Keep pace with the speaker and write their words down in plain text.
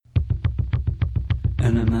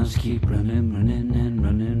and the mouse keep running, running and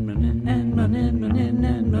running, running and running, running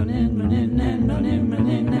and running, running and running,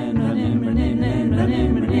 running and running, running and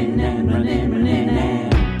running, running and running, running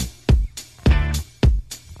and.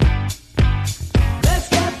 Let's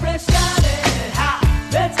get fresh started, ha!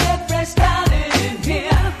 Let's get fresh started in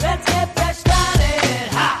here. Let's get fresh started,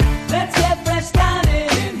 ha! Let's get fresh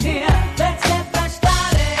started in here. Let's get fresh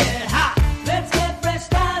started, ha! Let's get fresh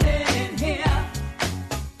started in here.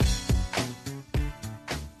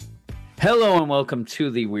 Hello and welcome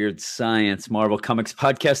to the Weird Science Marvel Comics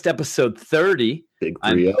Podcast, episode 30. Big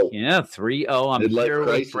 3-0. Yeah, 3-0. I'm here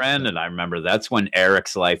with Brandon. I remember that's when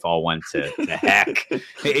Eric's life all went to heck.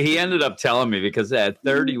 He ended up telling me because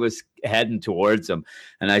 30 was heading towards him.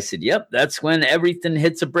 And I said, yep, that's when everything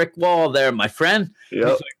hits a brick wall there, my friend. Yep.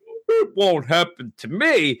 He's like, it won't happen to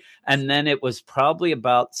me. And then it was probably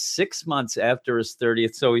about 6 months after his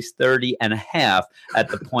 30th. So he's 30 and a half at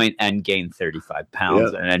the point and gained 35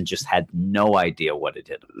 pounds and just had no idea what it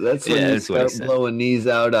hit him. That's when you start blowing knees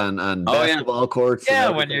out on basketball courts. Yeah,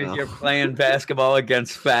 when you're playing basketball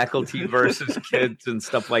against faculty versus kids and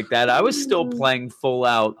stuff like that. I was still playing full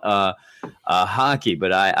out hockey,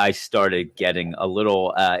 but I started getting a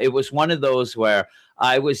little it was one of those where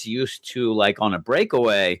I was used to, like, on a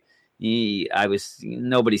breakaway,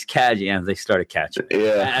 nobody's catching, and they started catching.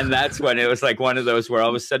 Yeah. And that's when it was like one of those where all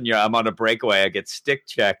of a sudden I'm on a breakaway, I get stick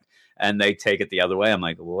checked, and they take it the other way. I'm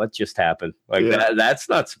like, well, what just happened? Like, that's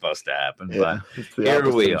not supposed to happen. Yeah. But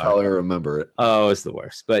here we are. How I remember it. Oh, it's the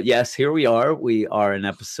worst. But yes, here we are. We are in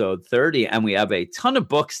episode 30, and we have a ton of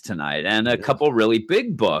books tonight and a couple really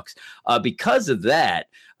big books. Because of that,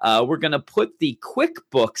 we're going to put the quick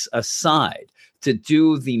books aside to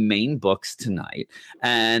do the main books tonight.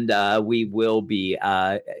 And we will be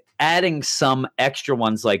adding some extra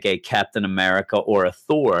ones like a Captain America or a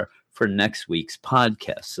Thor for next week's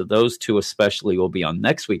podcast. So those two especially will be on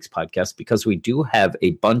next week's podcast because we do have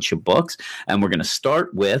a bunch of books, and we're going to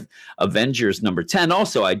start with Avengers number 10.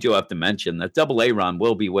 Also, I do have to mention that Double A Ron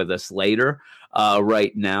will be with us later.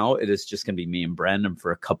 Right now, it is just going to be me and Brandon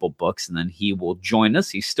for a couple books, and then he will join us.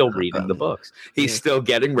 He's still reading the books. He's still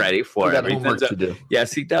getting ready for everything. To do.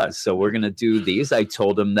 Yes, he does. So we're going to do these. I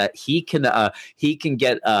told him that he can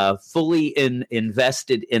get fully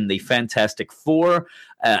invested in the Fantastic Four,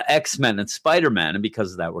 X-Men, and Spider-Man, and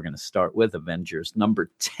because of that, we're going to start with Avengers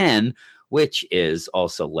number 10. Which is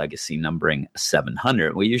also legacy numbering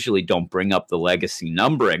 700. We usually don't bring up the legacy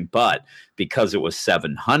numbering, but because it was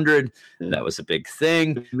 700, that was a big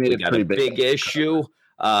thing. We got a big issue.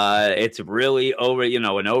 It's really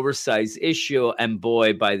an oversized issue. And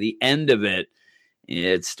boy, by the end of it,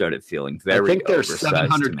 it started feeling very oversized. I think there's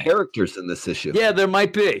 700 characters in this issue. Yeah, there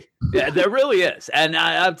might be. Yeah, there really is. And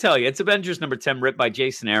I'll tell you, it's Avengers number 10, written by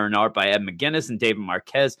Jason Aaron, art by Ed McGuinness and David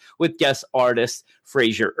Marquez, with guest artists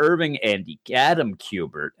Fraser Irving, Adam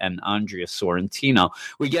Kubert, and Andrea Sorrentino.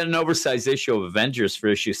 We get an oversized issue of Avengers for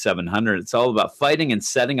issue 700. It's all about fighting and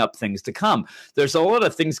setting up things to come. There's a lot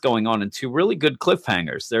of things going on and two really good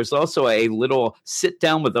cliffhangers. There's also a little sit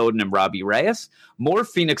down with Odin and Robbie Reyes, more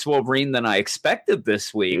Phoenix Wolverine than I expected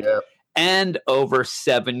this week. Yeah. And over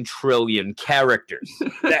 7 trillion characters.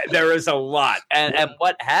 There is a lot. And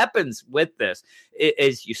what happens with this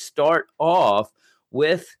is you start off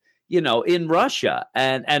with, in Russia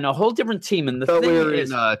and a whole different team. And the thing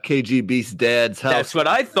is, in KGB's dad's house. That's what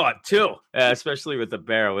I thought too, especially with the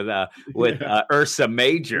bear with Ursa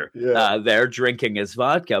Major there drinking his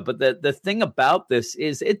vodka. But the thing about this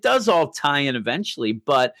is it does all tie in eventually,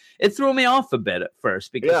 but it threw me off a bit at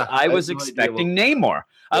first because I was expecting Namor.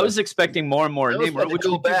 I was expecting more and more Namor. Which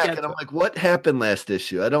go back, and I'm like, what happened last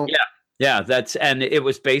issue? I don't. Yeah, and it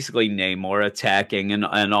was basically Namor attacking and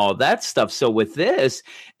all that stuff. So with this,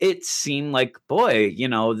 it seemed like, boy,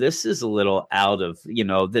 this is a little out of,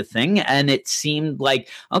 the thing. And it seemed like,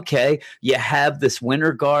 okay, you have this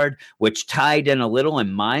Winter Guard, which tied in a little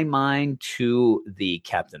in my mind to the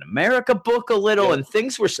Captain America book a little, and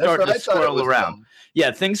things were starting to swirl around.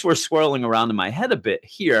 Yeah, things were swirling around in my head a bit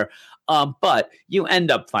here. But you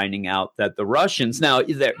end up finding out that the Russians, now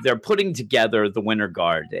they're putting together the Winter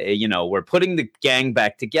Guard. We're putting the gang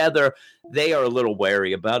back together. They are a little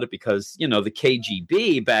wary about it because, the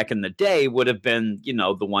KGB back in the day would have been,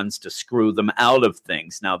 the ones to screw them out of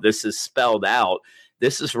things. Now, this is spelled out.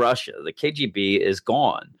 This is Russia. The KGB is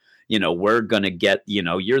gone. We're going to get,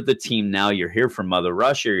 you're the team now. You're here for Mother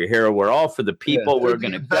Russia. You're here. We're all for the people. We're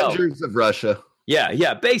going to go. Avengers of Russia.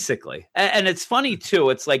 Yeah, basically. And it's funny, too.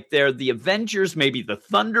 It's like they're the Avengers, maybe the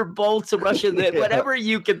Thunderbolts of Russia, whatever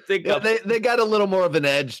you can think of. They got a little more of an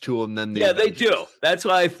edge to them than the Avengers. They do. That's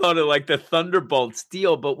why I thought of like the Thunderbolts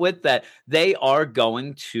deal. But with that, they are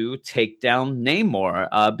going to take down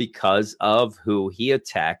Namor because of who he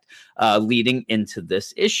attacked leading into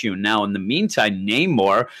this issue. Now, in the meantime,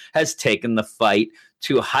 Namor has taken the fight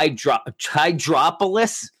to Hydropolis.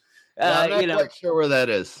 I'm not quite sure where that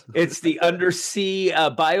is. It's the undersea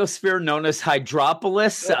biosphere known as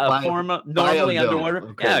Hydropolis, normally underwater.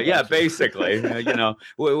 Okay, yeah, basically,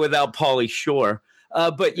 without Pauly Shore.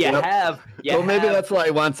 But maybe that's why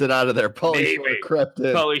he wants it out of there. Pauly Shore crept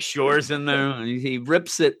in. Pauly Shore's in there. He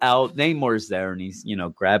rips it out. Namor's there, and he's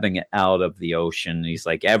grabbing it out of the ocean. He's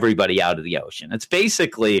like, everybody out of the ocean. It's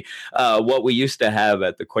basically what we used to have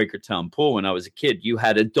at the Quakertown pool when I was a kid. You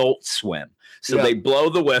had Adult Swim. So they blow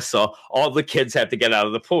the whistle. All the kids have to get out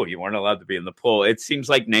of the pool. You weren't allowed to be in the pool. It seems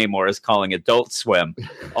like Namor is calling Adult Swim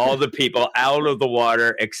all the people out of the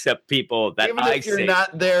water except people that Even if you're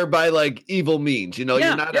not there by like evil means. You're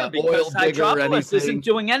not an oil digger or anything. Isn't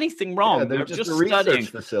doing anything wrong. Yeah, they're just a research studying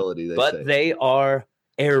facility. They are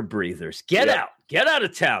air breathers. Get out. Get out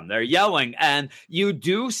of town. They're yelling. And you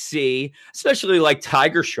do see, especially like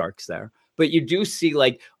tiger sharks there, but you do see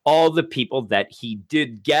like all the people that he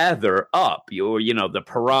did gather up, the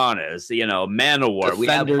piranhas, Manowar. We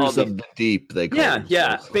have all of the deep. They call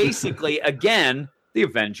themselves. Basically, again, the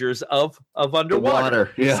Avengers of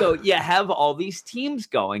underwater. Yeah. So you have all these teams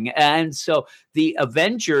going, and so the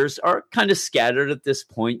Avengers are kind of scattered at this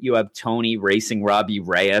point. You have Tony racing Robbie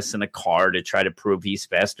Reyes in a car to try to prove he's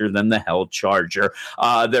faster than the Hell Charger.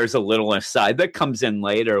 There's a little aside that comes in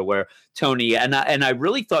later where Tony and I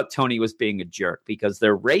really thought Tony was being a jerk because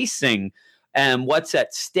they're racing, and what's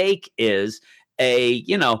at stake is a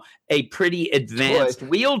pretty advanced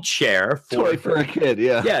wheelchair for a kid.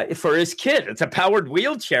 Yeah, for his kid. It's a powered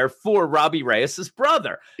wheelchair for Robbie Reyes'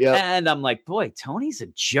 brother. Yeah. And I'm like, boy, Tony's a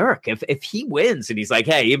jerk. If he wins, and he's like,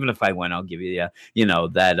 hey, even if I win, I'll give you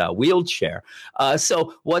that wheelchair.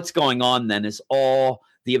 So what's going on then is all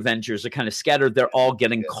the Avengers are kind of scattered. They're all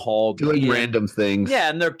getting called. Doing random things. Yeah,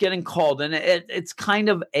 and they're getting called. And it's kind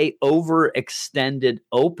of a overextended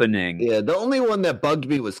opening. Yeah, the only one that bugged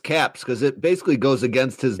me was Caps because it basically goes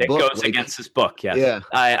against his book. It goes against his book, yes. Yeah.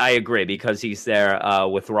 I agree because he's there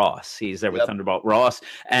with Ross. He's there with Thunderbolt Ross.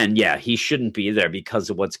 And he shouldn't be there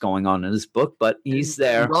because of what's going on in his book, but he's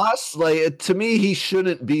there. Ross, to me, he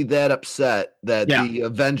shouldn't be that upset that the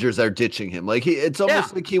Avengers are ditching him. It's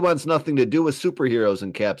almost like he wants nothing to do with superheroes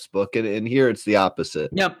in Cap's book, and here it's the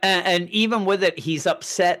opposite. Yeah, and even with it, he's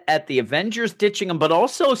upset at the Avengers ditching him, but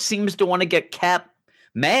also seems to want to get Cap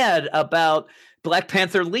mad about Black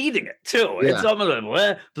Panther leading it too. Yeah. It's almost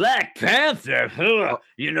like Black Panther.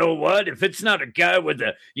 You know what? If it's not a guy with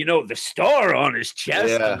the star on his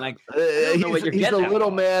chest, I'm like, he's a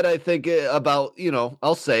little mad. I think about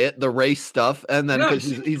I'll say it, the race stuff, and then because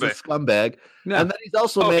he's a scumbag. Yeah. And then he's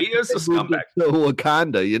also he is a scumbag. To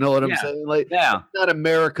Wakanda, you know what I'm saying? It's not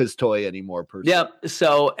America's toy anymore, per se. Yeah.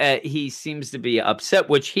 So he seems to be upset,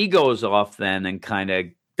 which he goes off then and kind of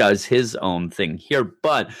does his own thing here.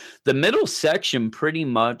 But the middle section, pretty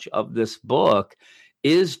much of this book,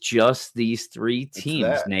 is just these three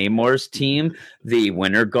teams: Namor's team, the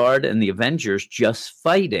Winter Guard, and the Avengers just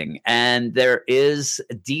fighting. And there is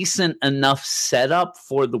a decent enough setup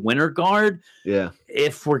for the Winter Guard. Yeah.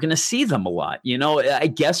 If we're going to see them a lot, I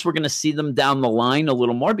guess we're going to see them down the line a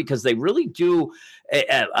little more because they really do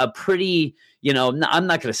a pretty, I'm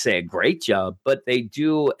not going to say a great job, but they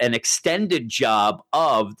do an extended job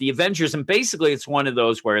of the Avengers. And basically it's one of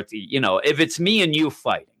those where it's, if it's me and you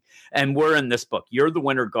fighting, and we're in this book, you're the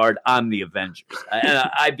Winter Guard, I'm the Avengers. And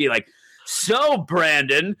I'd be like, so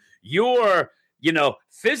Brandon, your,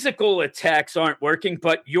 physical attacks aren't working,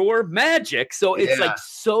 but your magic. So it's like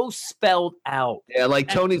so spelled out. Yeah,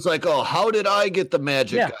 Tony's like, oh, how did I get the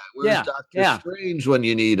magic guy? Where's Doctor Strange when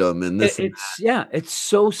you need him? And this it's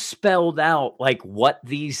so spelled out, like what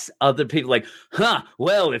these other people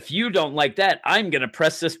well, if you don't like that, I'm going to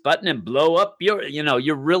press this button and blow up your,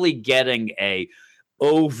 you're really getting a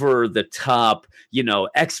over the top,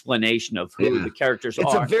 explanation of who the characters are.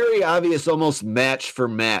 It's a very obvious, almost match for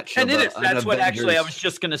match. And it is. That's what actually I was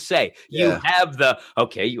just going to say. You have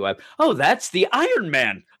that's the Iron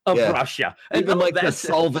Man of Russia. And even the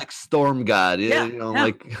Solvik Storm God.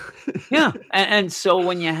 And so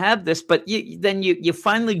when you have this, but then you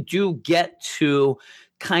finally do get to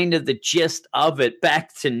kind of the gist of it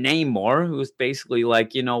back to Namor, who's basically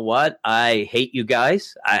like, you know what? I hate you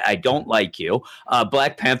guys. I don't like you.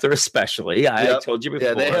 Black Panther especially. I told you before.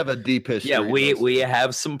 Yeah, they have a deep history. Yeah, we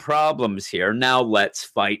have some problems here. Now let's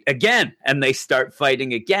fight again. And they start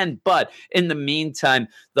fighting again. But in the meantime,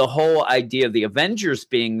 the whole idea of the Avengers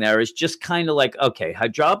being there is just kind of like, okay,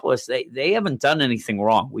 Hydropolis, they haven't done anything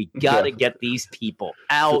wrong. We got to get these people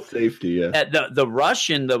out. Safety, yeah. The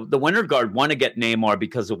Russian, the Winter Guard want to get Namor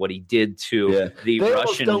because of what he did to the they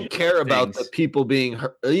Russian. They don't care about the people being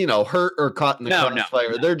hurt or caught in the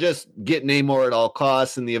crossfire. They're just getting Namor at all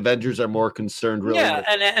costs, and the Avengers are more concerned really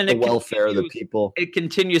with the welfare of the people. It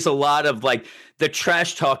continues a lot of like the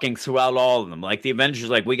trash talking throughout all of them. Like the Avengers,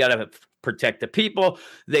 like we got to protect the people.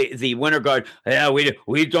 The Winter Guard,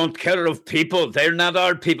 we don't care of people. They're not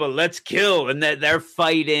our people. Let's kill. And they're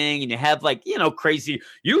fighting. And you have like, crazy,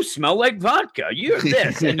 you smell like vodka. You're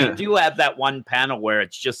this. And you do have that one panel where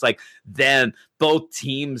it's just like then both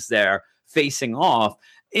teams there facing off.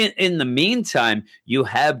 In the meantime, you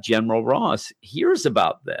have General Ross hears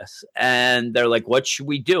about this and they're like, what should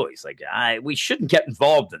we do? He's like, we shouldn't get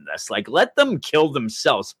involved in this. Like, let them kill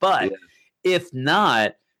themselves. But if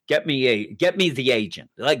not, get me the agent.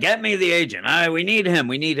 Like, get me the agent. We need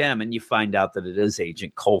him. And you find out that it is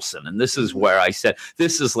Agent Coulson. And this is where I said,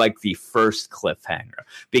 this is like the first cliffhanger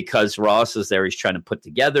because Ross is there. He's trying to put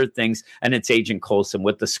together things. And it's Agent Coulson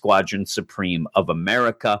with the Squadron Supreme of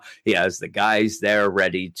America. He has the guys there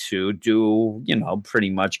ready to do, pretty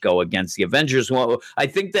much go against the Avengers. Well, I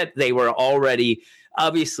think that they were already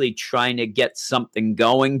obviously trying to get something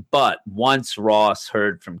going, but once Ross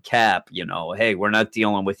heard from Cap, hey, we're not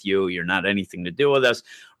dealing with you. You're not anything to do with us.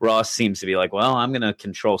 Ross seems to be like, well, I'm going to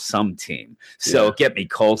control some team. So get me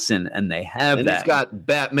Coulson, and they have that. He's got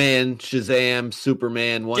Batman, Shazam,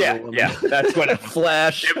 Superman, Wonder Woman. Yeah, that's what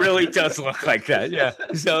Flash. It really does look like that. Yeah.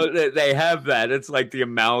 So they have that. It's like the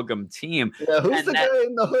amalgam team. Yeah, who's the guy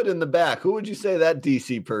in the hood in the back? Who would you say that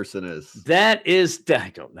DC person is? That is, I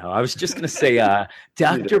don't know. I was just going to say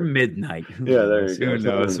Dr. Midnight. There you go. Who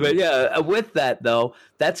knows? But with that, though,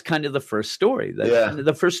 that's kind of the first story.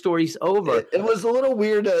 The first story's over. It was a little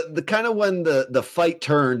weird. The kind of when the fight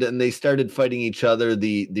turned and they started fighting each other,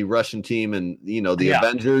 the Russian team and the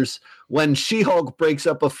Avengers. When She-Hulk breaks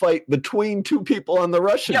up a fight between two people on the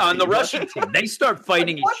Russian team. on the Russian team. They start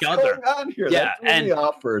fighting each other. What's going on here? Yeah, that threw me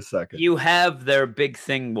off for a second. You have their big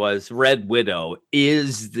thing was Red Widow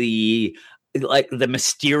is the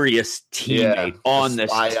mysterious teammate on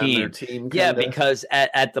this team. Because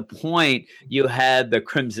at the point you had the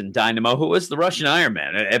Crimson Dynamo, who was the Russian Iron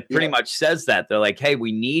Man. It pretty much says that. They're like, hey,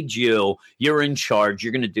 we need you. You're in charge.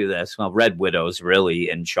 You're going to do this. Well, Red Widow's really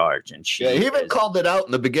in charge. And he even called it out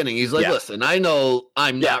in the beginning. He's like, listen, I know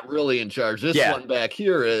I'm not really in charge. This one back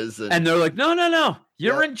here is. And they're like, no.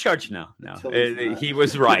 You're in charge now. No, he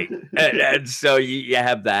was right. and so you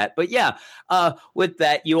have that. But with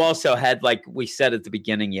that, you also had, like we said at the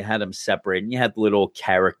beginning, you had them separate and you had little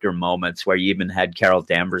character moments where you even had Carol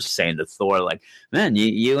Danvers saying to Thor, like, man,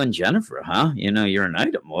 you and Jennifer, huh? You're an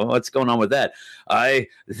item. Well, what's going on with that?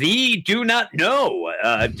 Thee do not know.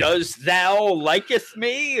 Does thou liketh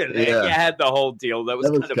me? And you had the whole deal. That was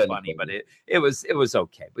kind of funny, but it was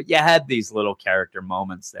okay. But you had these little character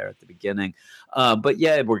moments there at the beginning. But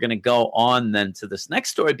we're going to go on then to this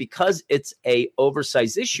next story because it's a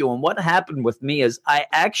oversized issue. And what happened with me is I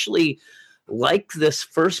actually like this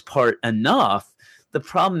first part enough. The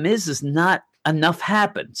problem is not enough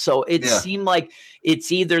happened. So it seemed like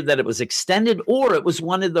it's either that it was extended or it was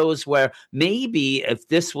one of those where maybe if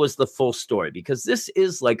this was the full story, because this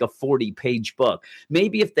is like a 40-page book,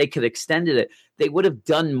 maybe if they could extend it, they would have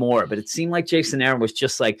done more. But it seemed like Jason Aaron was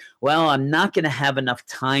just like, well, I'm not going to have enough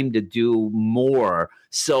time to do more.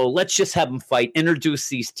 So let's just have them fight, introduce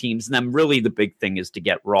these teams. And then really the big thing is to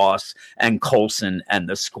get Ross and Coulson and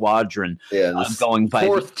the Squadron going by.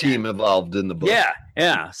 Fourth team involved in the book.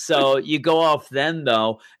 Yeah. So you go off then,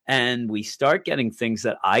 though, and we start getting things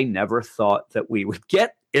that I never thought that we would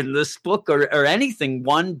get in this book or anything.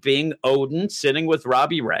 One being Odin sitting with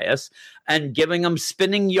Robbie Reyes and giving him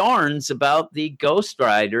spinning yarns about the Ghost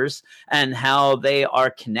Riders and how they are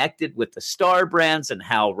connected with the Star Brands and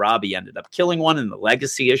how Robbie ended up killing one in the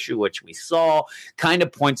Legacy issue, which we saw, kind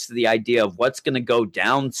of points to the idea of what's going to go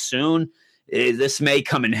down soon. This may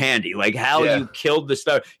come in handy, like how you killed the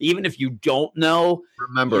Star. Even if you don't know,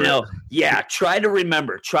 try to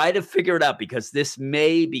remember, try to figure it out, because this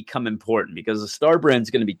may become important because the Star Brand's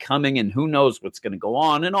going to be coming and who knows what's going to go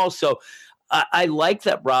on. And also, I like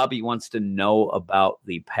that Robbie wants to know about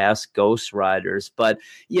the past Ghost Riders, but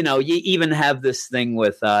you even have this thing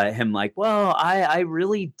with him like, well, I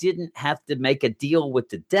really didn't have to make a deal with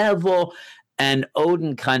the devil. And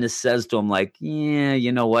Odin kind of says to him, like, yeah,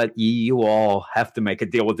 you know what? You all have to make a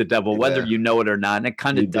deal with the devil, whether you know it or not. And it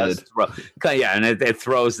kind of does and it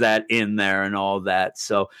throws that in there and all that.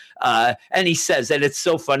 So, and he says, and it's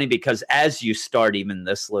so funny because as you start even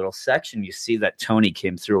this little section, you see that Tony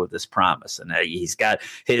came through with this promise. And he's got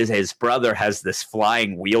his brother has this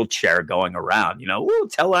flying wheelchair going around, ooh,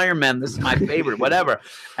 tell Iron Man, this is my favorite, whatever.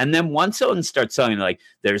 And then once Odin starts telling, like,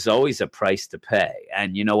 there's always a price to pay.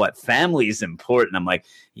 And you know what? Family is important. I'm like,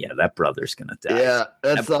 yeah, that brother's gonna die. Yeah,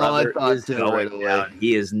 that's all I thought too. Right away.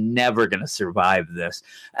 He is never gonna survive this.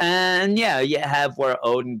 And yeah, you have where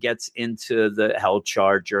Odin gets into the Hell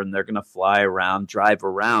Charger and they're gonna fly around, drive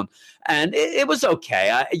around, and it was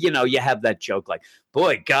okay. You have that joke like,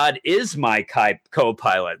 boy, God is my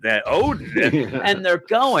co-pilot. That Odin, and they're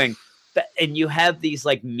going. And you have these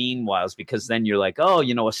like meanwhiles because then you're like, oh, a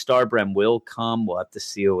Starbreath will come. We'll have to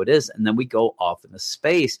see who it is. And then we go off into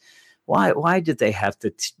space. Why did they have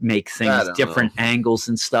to make things different angles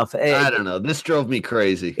and stuff? I don't know. This drove me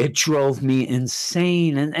crazy. It drove me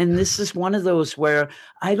insane. And this is one of those where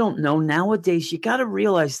I don't know. Nowadays, you got to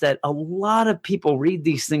realize that a lot of people read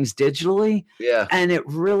these things digitally. Yeah. And it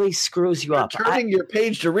really screws you up. Turning your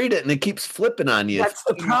page to read it and it keeps flipping on you. That's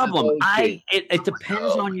the problem. It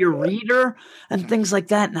depends on your reader and things like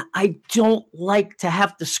that. And I don't like to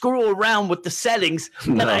have to scroll around with the settings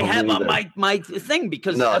that I have on my thing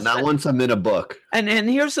because not once I'm in a book. And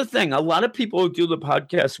here's the thing. A lot of people who do the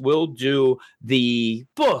podcast will do the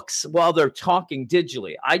books while they're talking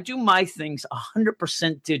digitally. I do my things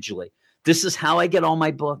 100% digitally. This is how I get all my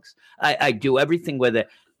books. I do everything with it.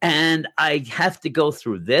 And I have to go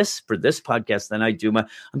through this for this podcast. Then I do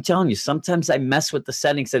I'm telling you, sometimes I mess with the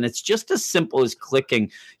settings and it's just as simple as clicking,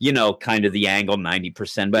 kind of the angle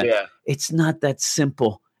 90%, but it's not that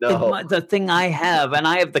simple. No. The thing I have, and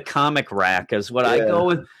I have the comic rack is what I go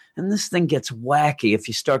with. And this thing gets wacky if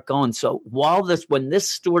you start going. So when this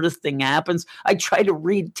sort of thing happens, I try to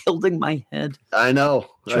read tilting my head. I know.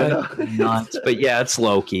 Nuts. But yeah, it's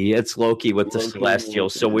Loki. It's Loki with the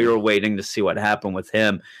Celestials. So we were waiting to see what happened with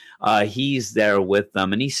him. He's there with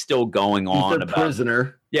them, and he's still going on about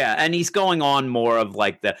prisoner. Yeah, and he's going on more of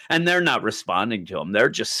like and they're not responding to him. They're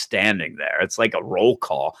just standing there. It's like a roll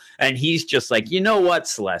call. And he's just like, you know what,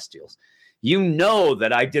 Celestials?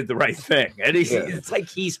 That I did the right thing. And it's like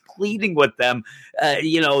he's pleading with them,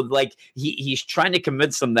 like he's trying to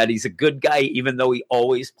convince them that he's a good guy, even though he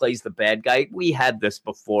always plays the bad guy. We had this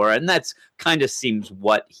before, and that's kind of seems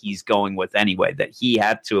what he's going with anyway, that he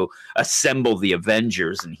had to assemble the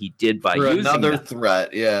Avengers, and he did by using another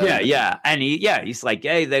threat. Yeah. And he's like,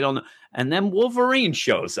 hey, they don't know. And then Wolverine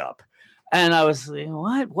shows up. And I was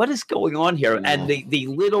like, what is going on here? And the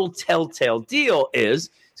little telltale deal is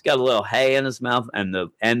he's got a little hay in his mouth and the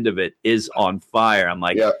end of it is on fire. I'm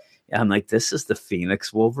like, this is the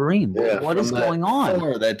Phoenix Wolverine. What is going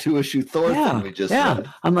on? That 2-issue Thor thing we just read.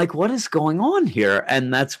 I'm like, what is going on here?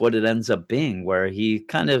 And that's what it ends up being, where he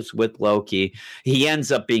kind of is with Loki. He ends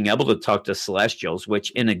up being able to talk to Celestials,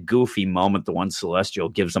 which in a goofy moment, the one Celestial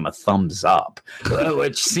gives him a thumbs up,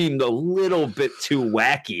 which seemed a little bit too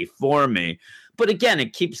wacky for me. But again,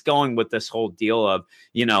 it keeps going with this whole deal of,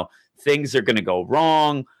 things are going to go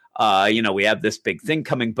wrong. We have this big thing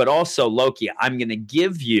coming, but also Loki, I'm going to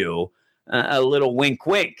give you a little wink,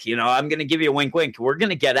 wink. I'm going to give you a wink, wink. We're going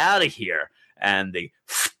to get out of here. And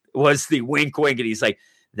was the wink, wink. And he's like,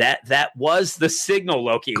 that was the signal,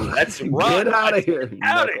 Loki. Let's run. Get out of here.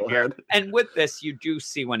 Out of here. And with this, you do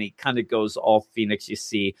see when he kind of goes all Phoenix, you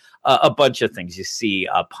see a bunch of things. You see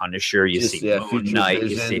Punisher, you see Moon Knight,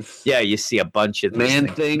 you see a bunch of Man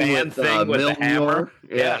Thing with the hammer.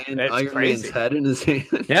 And Iron Man's head in his hand.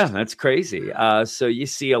 Yeah, that's crazy. So you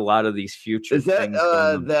see a lot of these future things. Is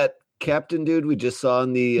that that Captain dude we just saw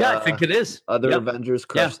in the I think it is other Avengers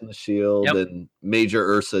crushing the shield and Major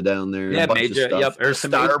Ursa down there, Ursa,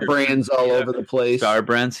 Star brands all over the place, Star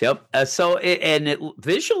brands, so it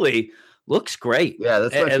visually looks great.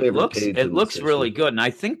 That's my favorite page. It looks really good, and I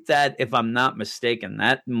think that if I'm not mistaken,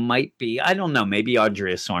 that might be, I don't know, maybe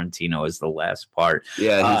Andrea Sorrentino is the last part. He's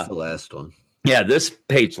the last one. Yeah, this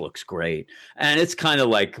page looks great. And it's kind of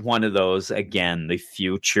like one of those, again, the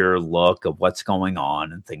future look of what's going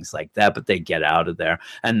on and things like that. But they get out of there.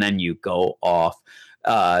 And then you go off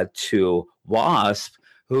to Wasp,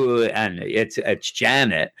 and it's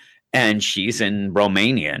Janet. and she's in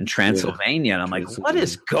Romania and Transylvania. And I'm like, what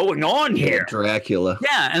is going on here? Dracula.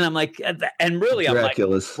 Yeah. And I'm like, and really,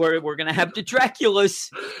 Draculas. I'm like, we're going to have the Draculas.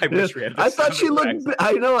 I thought she looked,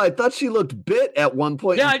 I thought she looked bit at one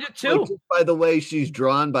point. Yeah, I did too. Like, by the way, she's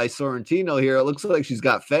drawn by Sorrentino here. It looks like she's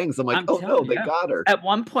got fangs. I'm like, they got her. At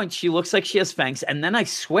one point, she looks like she has fangs. And then I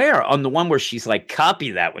swear on the one where she's like,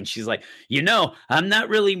 copy that when she's like, I'm not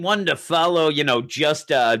really one to follow, just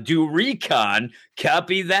do recon.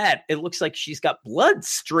 Copy that. It looks like she's got blood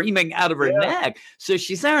streaming out of her neck. So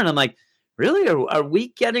she's there. And I'm like, really? Are we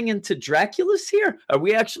getting into Dracula's here? Are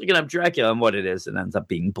we actually going to have Dracula? And what it is, it ends up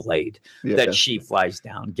being Blade that she flies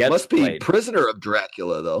down. Must be Blade. Prisoner of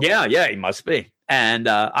Dracula, though. Yeah, he must be. And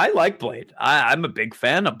I like Blade. I'm a big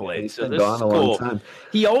fan of Blade. So this is cool.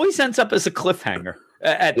 He always ends up as a cliffhanger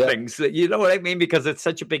at things. You know what I mean? Because it's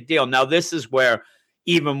such a big deal. Now, this is where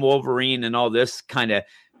even Wolverine and all this kind of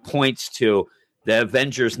points to the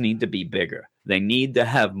Avengers need to be bigger. They need to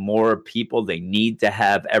have more people. They need to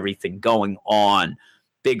have everything going on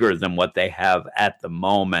bigger than what they have at the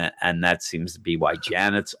moment. And that seems to be why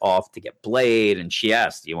Janet's off to get Blade. And she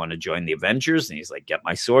asks, do you want to join the Avengers? And he's like, get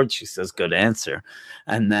my sword. She says, good answer.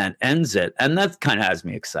 And that ends it. And that kind of has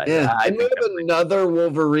me excited. Yeah. And we have another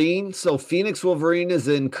Wolverine. So Phoenix Wolverine is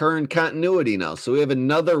in current continuity now. So we have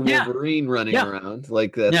another Wolverine running around.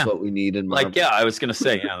 Like that's what we need in Marvel. Like, I was going to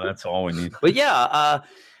say, that's all we need. But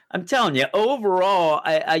I'm telling you, overall,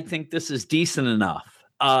 I think this is decent enough.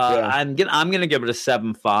 I'm gonna give it a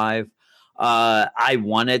 7.5. I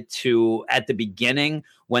wanted to at the beginning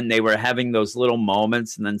when they were having those little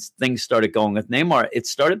moments, and then things started going with Namor. It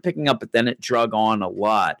started picking up, but then it drug on a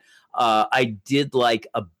lot. I did like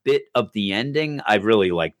a bit of the ending. I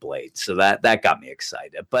really like Blade, so that got me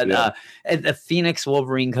excited. But the Phoenix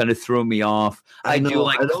Wolverine kind of threw me off. I do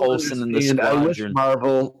like Coulson in the Squadron. I wish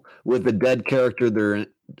Marvel, with the dead character they're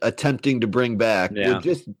attempting to bring back, would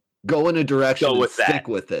just go in a direction and stick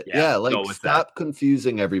with it. Stop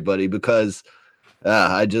confusing everybody, because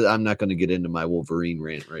I'm not going to get into my Wolverine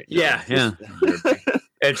rant right now.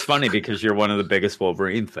 It's funny because you're one of the biggest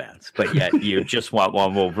Wolverine fans, but yet you just want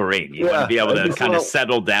one Wolverine. You want to be able to kind of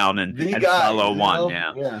settle down and follow one.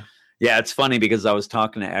 Yeah, it's funny because I was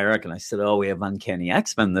talking to Eric and I said, we have Uncanny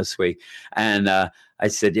X-Men this week. And I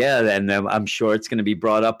said, and I'm sure it's going to be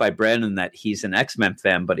brought up by Brandon that he's an X-Men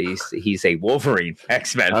fan, but he's a Wolverine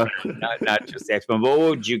X-Men, not just X-Men. But what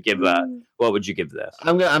would you give this?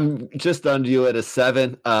 I'm just under you at a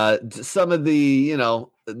 7. Some of the,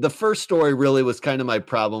 the first story really was kind of my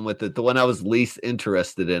problem with it. The one I was least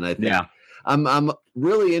interested in, I think. Yeah. I'm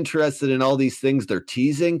really interested in all these things they're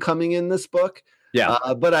teasing coming in this book. Yeah.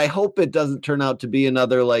 But I hope it doesn't turn out to be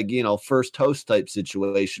another first host type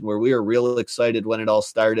situation where we were real excited when it all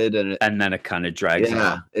started and then it kind of drags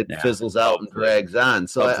on. It fizzles out and drags on.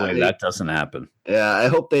 So hopefully that doesn't happen. Yeah, I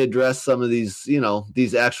hope they address some of these,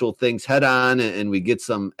 these actual things head on and we get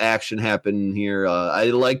some action happening here. I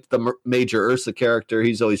liked the Major Ursa character.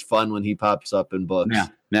 He's always fun when he pops up in books.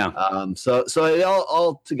 Yeah. So it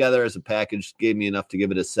all together as a package gave me enough to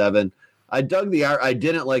give it a 7. I dug the art. I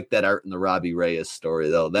didn't like that art in the Robbie Reyes story,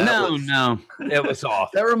 though. No, it was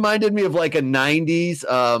off. That reminded me of like a 90s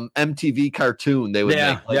MTV cartoon they would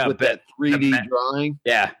make with that 3D drawing.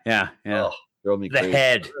 Yeah. Oh, drove me crazy. The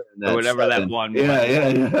head, or whatever 7. That one was.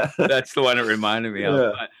 Yeah. That's the one it reminded me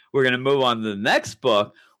of. But we're going to move on to the next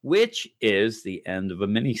book, which is the end of a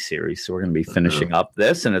miniseries. So we're going to be finishing up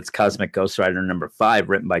this, and it's Cosmic Ghost Rider number 5,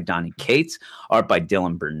 written by Donny Cates, art by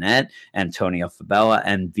Dylan Burnett, Antonio Fabela,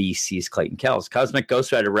 and VC's Clayton Kells. Cosmic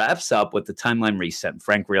Ghost Rider wraps up with the timeline reset, and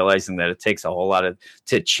Frank realizing that it takes a whole lot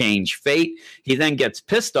to change fate. He then gets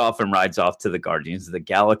pissed off and rides off to the Guardians of the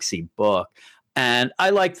Galaxy book. And I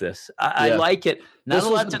like this. I like it. Not a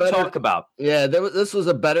lot to talk about. Yeah, this was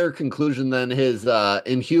a better conclusion than his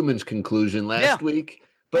Inhumans conclusion last week.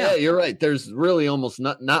 But you're right. There's really almost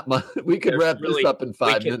not much. We could wrap this up in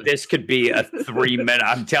 5 minutes. This could be a 3-minute.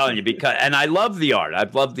 I'm telling you, and I love the art.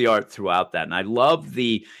 I've loved the art throughout that, and I love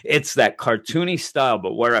it's that cartoony style.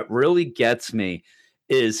 But where it really gets me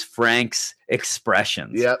is Frank's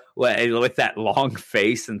expressions. Yep. With that long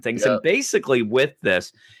face and things. Yep. And basically, with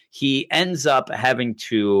this, he ends up having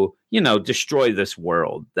to, destroy this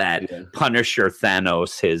world that Punisher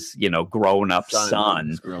Thanos, his, grown-up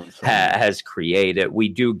son has created. We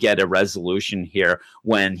do get a resolution here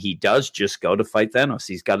when he does just go to fight Thanos.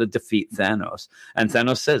 He's got to defeat Thanos. And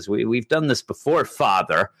Thanos says, we've done this before,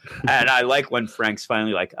 father. And I like when Frank's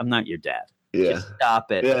finally like, I'm not your dad. Yeah. Just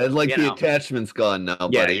stop it. Yeah, the attachment's gone now,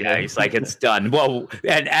 buddy. Yeah, he's like, it's done. Well,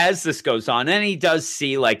 and as this goes on, and he does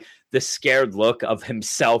see, like, the scared look of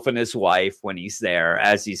himself and his wife when he's there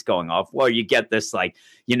as he's going off. Well, you get this like,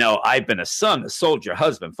 I've been a son, a soldier,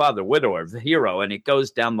 husband, father, widower, the hero, and it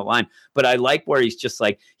goes down the line. But I like where he's just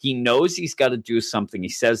like, he knows he's got to do something. He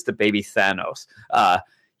says to baby Thanos,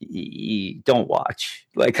 don't watch.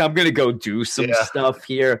 Like, I'm going to go do some stuff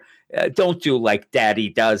here. Don't do like Daddy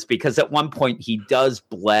does, because at one point he does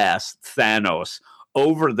blast Thanos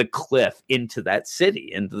over the cliff into that city,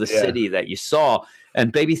 into the city that you saw.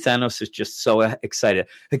 And baby Thanos is just so excited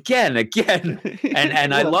again.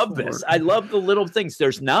 And I love this. I love the little things.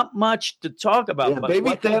 There's not much to talk about. But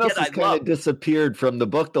baby Thanos has kind of disappeared from the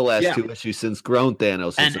book the last 2 issues since grown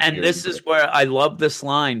Thanos. And this is where I love this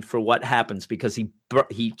line for what happens, because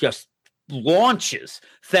he just launches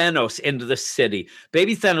Thanos into the city.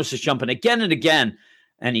 Baby Thanos is jumping again and again.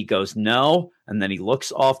 And he goes, no. And then he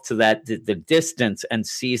looks off to the distance and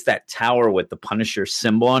sees that tower with the Punisher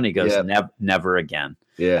symbol. And he goes, never again.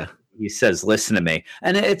 Yeah. He says, listen to me.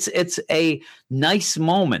 And it's a nice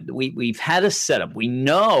moment. We've had a setup. We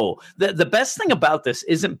know that the best thing about this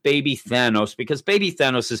isn't baby Thanos, because baby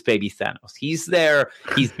Thanos is baby Thanos. He's there.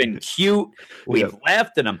 He's been cute. We've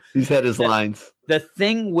laughed at him. He's had his lines. The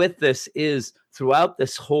thing with this is, throughout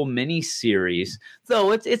this whole mini series,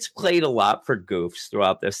 though it's played a lot for goofs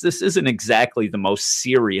throughout this isn't exactly the most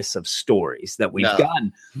serious of stories that we've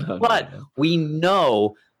gotten. But we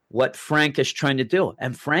know what Frank is trying to do.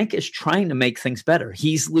 And Frank is trying to make things better.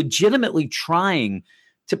 He's legitimately trying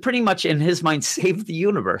to pretty much, in his mind, save the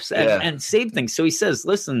universe and save things. So he says,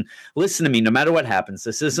 listen to me, no matter what happens,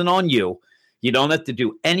 this isn't on you. You don't have to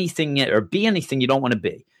do anything or be anything you don't want to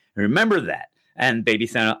be. Remember that. And baby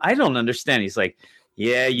Thanos, I don't understand. He's like,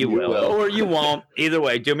 yeah, you will. Or you won't. Either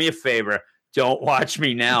way, do me a favor. Don't watch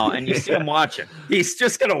me now. And you see him watching. He's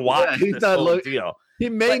just going to watch this whole deal. He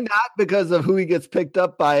may not, because of who he gets picked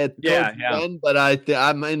up by at the end, but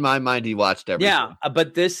I'm in my mind, he watched everything. Yeah,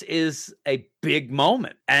 but this is a big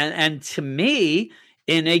moment. And to me,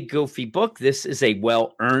 in a goofy book, this is a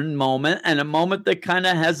well-earned moment, and a moment that kind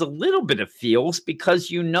of has a little bit of feels, because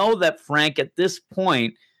you know that Frank at this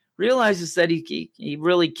point realizes that he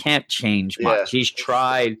really can't change much. He's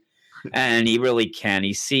tried, and he really can.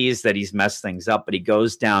 He sees that he's messed things up, but he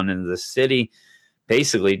goes down into the city,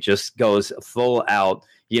 basically just goes full out,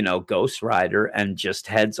 Ghost Rider, and just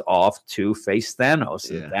heads off to face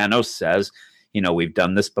Thanos. And Thanos says, we've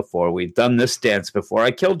done this before. We've done this dance before.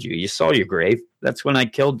 I killed you. You saw your grave. That's when I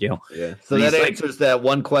killed you. Yeah. So that answers that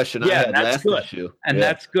one question I had last issue. And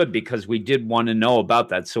that's good, because we did want to know about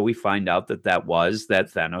that. So we find out that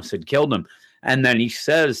Thanos had killed him. And then he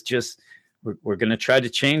says, we're going to try to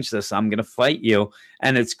change this. I'm going to fight you.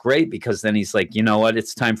 And it's great, because then he's like, you know what?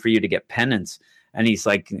 It's time for you to get penance. And he's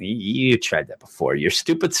like, you tried that before. Your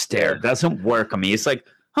stupid stare doesn't work on me. He's like,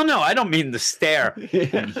 oh, no, I don't mean the stare.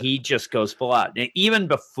 And he just goes full out. And even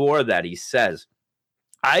before that, he says,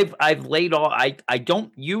 I've laid all, I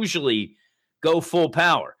don't usually go full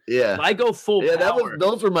power. Yeah. If I go full power.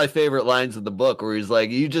 Those were my favorite lines of the book, where he's like,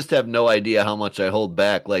 you just have no idea how much I hold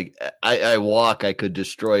back. Like, I walk, I could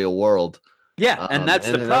destroy a world. Yeah, and that's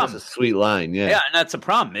the problem. That was a sweet line, Yeah, and that's a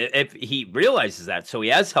problem. If he realizes that, so he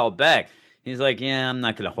has held back. He's like, I'm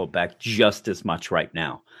not going to hold back just as much right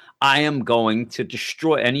now. I am going to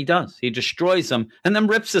destroy, and he does. He destroys him, and then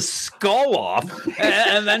rips his skull off,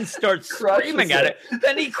 and then starts screaming at it.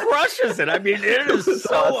 Then he crushes it. I mean, it is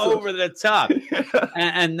so awesome. Over the top.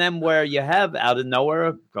 And then where you have, out of nowhere,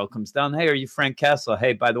 a girl comes down. Hey, are you Frank Castle?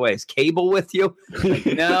 Hey, by the way, is Cable with you? Like,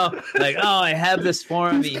 no. Like, oh, I have this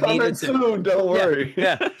for him. He needed soon. Don't worry.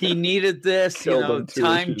 Yeah, he needed this.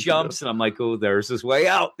 Time jumps, and I'm like, oh, there's his way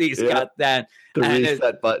out. He's got that. The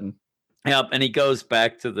reset button. Yep, and he goes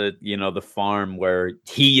back to the farm where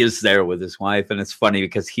he is there with his wife, and it's funny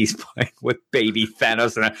because he's playing with baby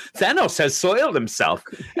Thanos, and Thanos has soiled himself,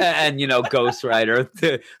 and Ghost Rider,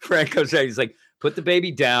 Frank goes there, he's like, put the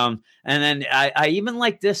baby down, and then I even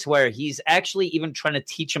like this where he's actually even trying to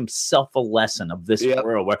teach himself a lesson of this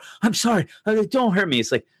world where, I'm sorry, don't hurt me.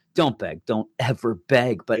 It's like, don't beg. Don't ever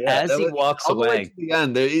beg. But as he walks away. To the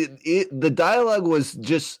end, the dialogue was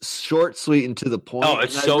just short, sweet, and to the point. Oh,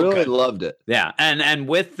 it's so I really good. Loved it. Yeah. And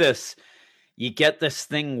with this, you get this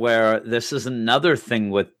thing where this is another thing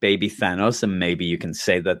with baby Thanos. And maybe you can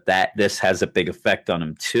say that this has a big effect on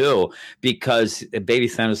him too. Because baby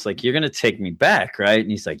Thanos is like, you're going to take me back, right?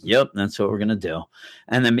 And he's like, yep, that's what we're going to do.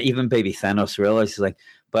 And then even baby Thanos realizes, he's like,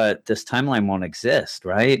 but this timeline won't exist,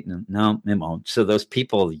 right? No, it won't. So those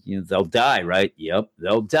people, they'll die, right? Yep,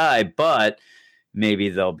 they'll die. But, maybe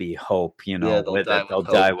there'll be hope, Yeah, with it. They'll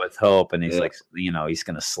die with hope. And he's Yeah. like, he's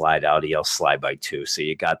going to slide out. He'll slide by 2. So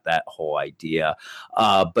you got that whole idea.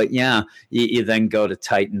 But yeah, you then go to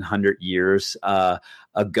Titan 100 years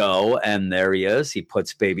ago, and there he is. He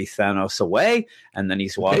puts baby Thanos away, and then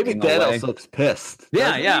he's walking Baby Thanos away. looks pissed.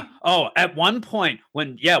 Yeah. Oh, at one point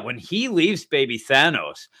when he leaves baby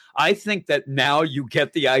Thanos, I think that now you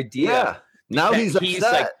get the idea. Yeah. Now he's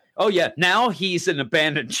upset. Like, oh yeah, now he's an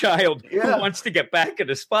abandoned child who wants to get back at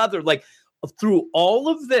his father. Like, through all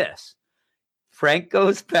of this, Frank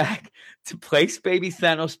goes back to place baby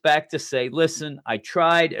Thanos back to say, listen, I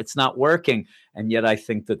tried, it's not working. And yet I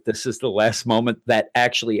think that this is the last moment that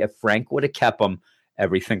actually, if Frank would have kept him,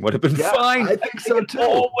 everything would have been fine. I think so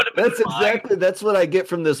too. That's what I get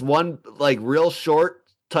from this one, like, real short,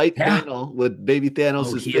 tight panel with baby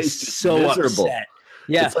Thanos' face. He is so miserable. Upset.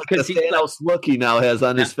 Yeah, it's like the Thanos look he now has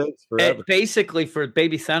on his face forever. Basically, for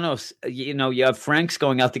baby Thanos, you have Frank's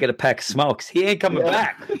going out to get a pack of smokes. He ain't coming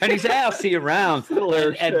back. And he's, I'll see you around.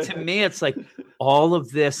 And to me, it's like all of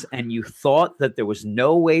this, and you thought that there was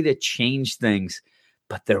no way to change things,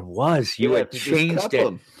 but there was. You had changed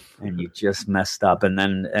it, and you just messed up. And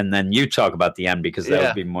then you talk about the end, because that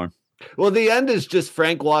would be more. Well, the end is just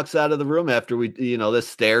Frank walks out of the room after the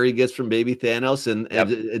stare he gets from baby Thanos, and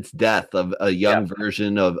it's death of a young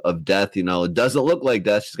version of death. It doesn't look like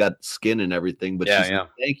death. She's got skin and everything, but she's like,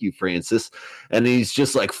 thank you, Francis. And he's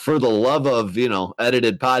just like, for the love of,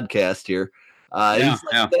 edited podcast here. He's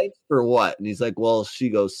like, thanks for what? And he's like, well, she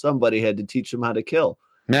goes, somebody had to teach him how to kill.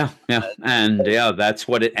 Yeah. And that's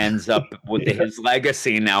what it ends up with. His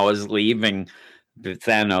legacy now is leaving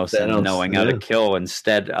Thanos and knowing how to kill,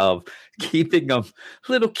 instead of keeping him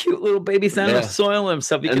cute little baby Thanos soiling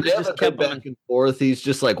himself. He and they just kept back and forth. He's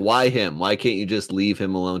just like, why him? Why can't you just leave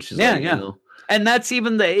him alone? She's And that's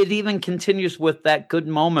it even continues with that good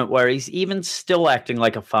moment where he's even still acting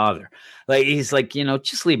like a father. Like, he's like,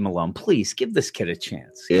 just leave him alone. Please give this kid a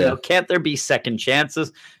chance. Can't there be second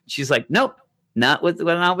chances? She's like, nope. Not with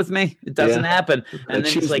me. It doesn't happen. And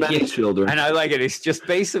then he's like, children. And I like it. It's just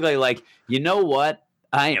basically like, you know what?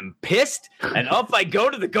 I am pissed, and off I go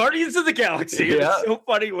to the Guardians of the Galaxy. It's so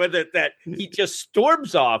funny with it that he just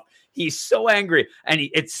storms off. He's so angry. And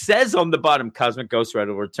it says on the bottom, Cosmic Ghost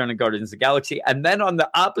Rider, Return of Guardians of the Galaxy. And then on the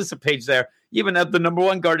opposite page there, you even have the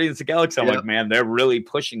 #1 Guardians of the Galaxy. I'm like, man, they're really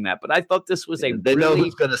pushing that. But I thought this was they know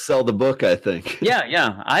who's going to sell the book, I think.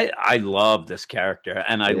 Yeah. I love this character,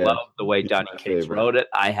 and I love the way Donny Cates wrote it.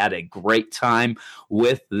 I had a great time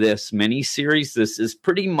with this miniseries. This is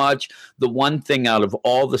pretty much the one thing out of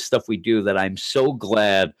all the stuff we do that I'm so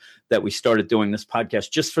glad that we started doing this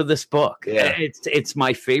podcast just for this book. Yeah. It's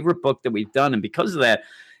my favorite book that we've done. And because of that,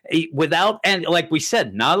 and like we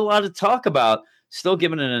said, not a lot to talk about, still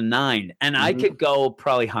giving it a 9. And I could go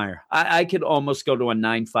probably higher. I could almost go to a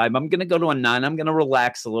 9.5. I'm going to go to a 9. I'm going to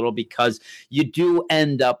relax a little, because you do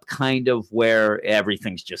end up kind of where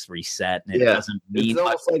everything's just reset. And it doesn't mean it's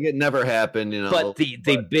almost like it never happened, But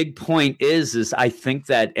the big point is I think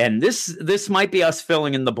that, and this might be us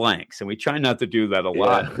filling in the blanks, and we try not to do that a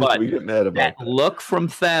lot, but we get mad about that look from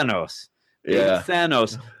Thanos,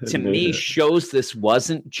 Thanos, to me, shows this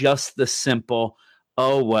wasn't just the simple,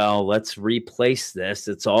 oh, well, let's replace this.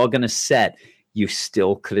 It's all going to set. You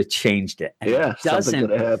still could have changed it. And he doesn't.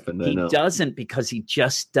 He doesn't, because he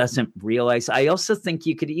just doesn't realize. I also think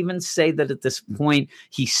you could even say that at this point,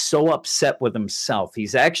 he's so upset with himself.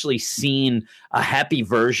 He's actually seen a happy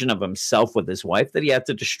version of himself with his wife that he had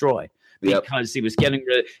to destroy. Because he was getting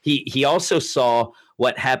rid of, he also saw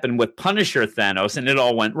what happened with Punisher Thanos, and it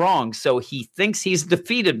all went wrong. So he thinks he's a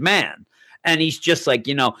defeated man. And he's just like,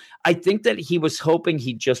 I think that he was hoping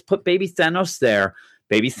he'd just put baby Thanos there.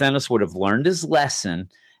 Baby Thanos would have learned his lesson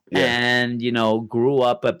and, grew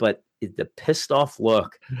up. But the pissed off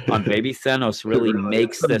look on baby Thanos really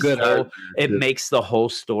makes this makes the whole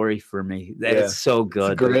story for me. It's so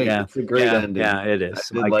good. It's a great ending. Yeah, it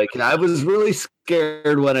is. I was really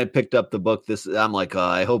scared when I picked up the book. I'm like,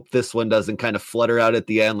 I hope this one doesn't kind of flutter out at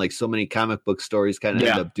the end, like so many comic book stories kind of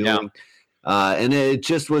end up doing. And it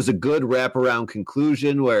just was a good wraparound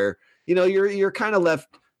conclusion where, you're kind of left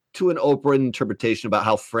to an open interpretation about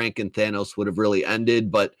how Frank and Thanos would have really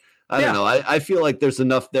ended. But I don't know. I feel like there's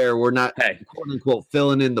enough there. We're not, quote unquote,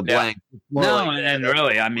 filling in the blank. And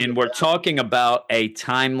really, I mean, we're talking about a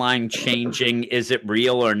timeline changing, is it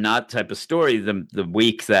real or not type of story. The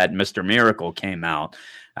week that Mr. Miracle came out,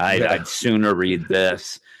 I'd sooner read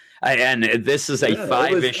this. And this is a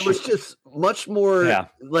 5-issue. It was just much more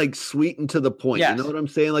like sweet and to the point. You know what I'm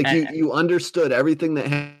saying? Like you understood everything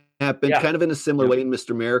that happened kind of in a similar way in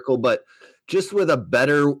Mr. Miracle, but just with a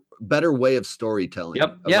better better way of storytelling.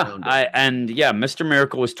 Yep. Yeah. Mr.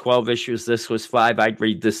 Miracle was 12 issues. This was 5. I'd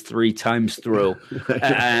read this 3 times through,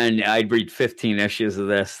 and I'd read 15 issues of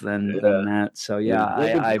this than that. So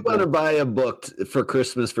I want to buy a book for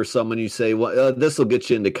Christmas for someone. You say, well, this will get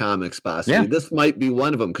you into comics, possibly. Yeah. This might be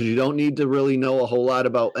one of them because you don't need to really know a whole lot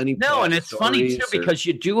about any. No, and it's funny too because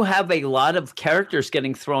you do have a lot of characters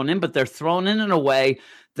getting thrown in, but they're thrown in a way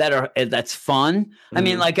that's fun. Mm-hmm. I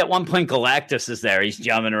mean, like at one point Galactus is there, he's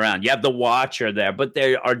jumping around. You have the Watcher there, but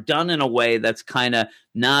they are done in a way that's kind of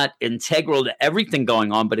not integral to everything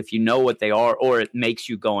going on. But if you know what they are, or it makes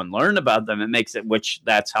you go and learn about them, it makes it, which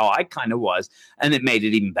that's how I kind of was, and it made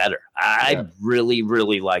it even better. I really,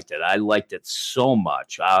 really liked it. I liked it so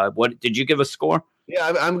much. What did you give a score?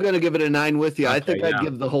 Yeah, I'm going to give it a 9 with you. Okay, I think I'd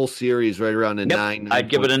give the whole series right around a 9. I'd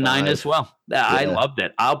give it a 9 as well. I loved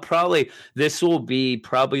it. This will be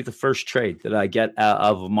probably the first trade that I get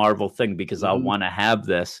of a Marvel thing because I'll want to have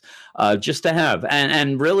this just to have.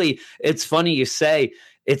 And really, it's funny you say,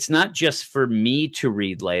 it's not just for me to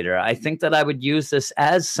read later. I think that I would use this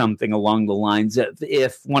as something along the lines of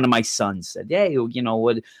if one of my sons said, hey, you know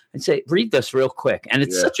what, I'd say, read this real quick. And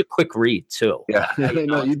it's such a quick read, too. Yeah,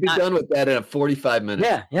 you'd be done with that in 45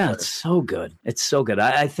 minutes. Yeah, it's so good. It's so good.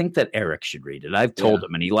 I think that Eric should read it. I've told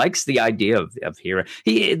him, and he likes the idea of hearing.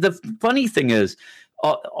 The funny thing is,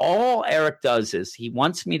 all Eric does is he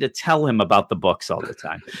wants me to tell him about the books all the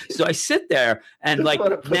time. So I sit there and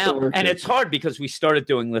and it's hard because we started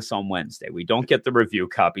doing this on Wednesday. We don't get the review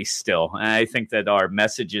copy still. And I think that our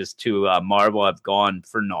messages to Marvel have gone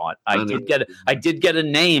for naught. I did get a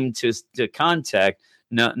name to contact.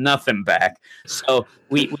 No, nothing back. So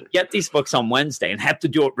we get these books on Wednesday and have to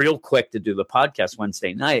do it real quick to do the podcast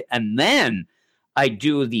Wednesday night. And then I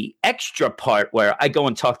do the extra part where I go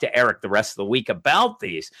and talk to Eric the rest of the week about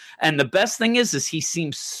these. And the best thing is he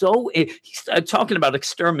seems he's talking about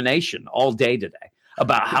Extermination all day today,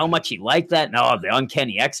 about how much he liked that. No, the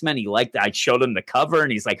Uncanny X-Men, he liked that. I showed him the cover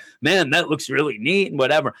and he's like, man, that looks really neat and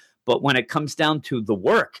whatever. But when it comes down to the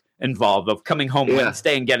work involved of coming home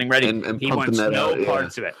Wednesday and getting ready, and he wants no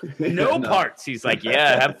parts of it. No parts. He's like,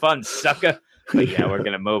 yeah, have fun, sucker. But we're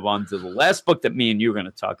going to move on to the last book that me and you are going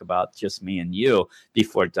to talk about, just me and you,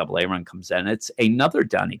 before Double A Run comes in. It's another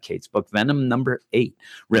Donny Cates book, Venom #8,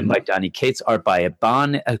 written by Donny Cates, art by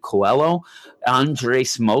Iban Coelho,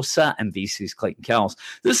 Andres Mosa, and VC's Clayton Cowles.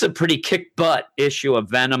 This is a pretty kick-butt issue of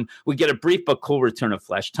Venom. We get a brief but cool return of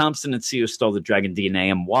Flash Thompson and see who stole the Dragon DNA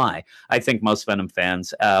and why. I think most Venom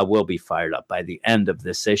fans will be fired up by the end of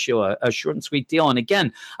this issue, a short and sweet deal. And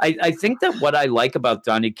again, I think that what I like about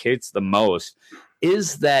Donny Cates the most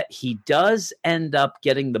is that he does end up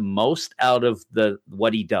getting the most out of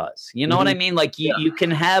what he does. You know what I mean? Like you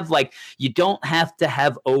can have you don't have to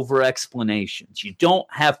have over explanations. You don't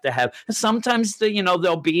have to have, sometimes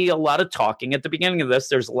there'll be a lot of talking at the beginning of this.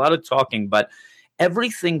 There's a lot of talking, but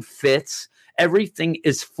everything fits. Everything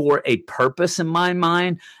is for a purpose in my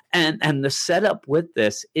mind. And the setup with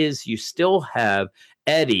this is you still have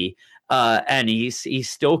Eddie, and he's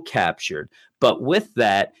still captured. But with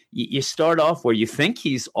that, you start off where you think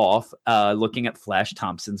he's off looking at Flash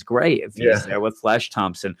Thompson's grave. He's there with Flash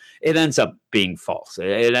Thompson. It ends up being false.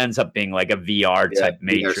 It ends up being like a VR type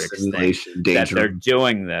Matrix thing that they're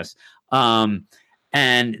doing this.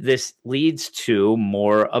 And this leads to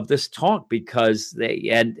more of this talk because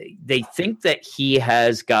they think that he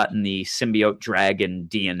has gotten the symbiote dragon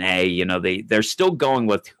DNA. They're still going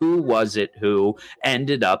with who was it who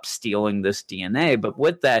ended up stealing this DNA. But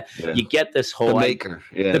with that, you get this whole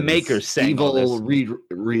the maker saying evil Reed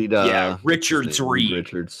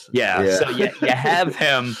Richards. Yeah. So you have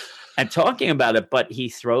him and talking about it, but he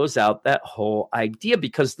throws out that whole idea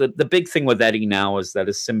because the big thing with Eddie now is that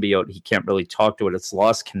his symbiote, he can't really talk to it. It's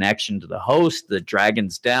lost connection to the host. The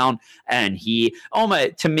dragon's down, and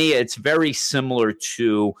to me, it's very similar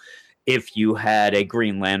to if you had a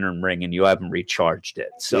Green Lantern ring and you haven't recharged it.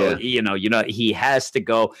 So, he has to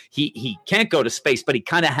go, he can't go to space, but he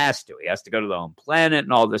kind of has to. He has to go to the home planet,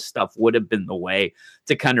 and all this stuff would have been the way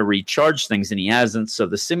to kind of recharge things, and he hasn't. So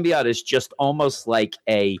the symbiote is just almost like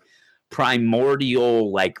a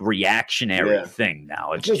primordial reactionary thing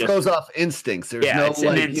now. It just goes off instincts. There's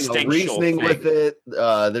no reasoning with it.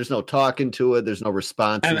 There's no talking to it. There's no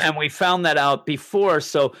response. And we found that out before.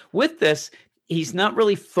 So with this, he's not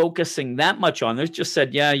really focusing that much on. There's just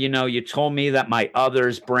said, you told me that my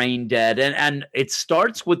other's brain dead. And it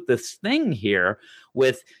starts with this thing here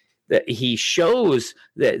with that he shows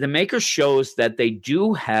that the maker shows that they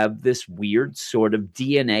do have this weird sort of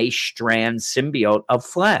DNA strand symbiote of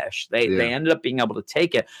Flash. They ended up being able to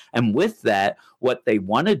take it. And with that, what they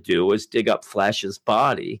want to do is dig up Flash's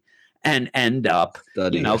body and end up,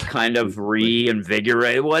 kind of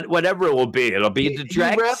reinvigorate whatever it will be. It'll be the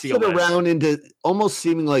Drax. He wraps it around into almost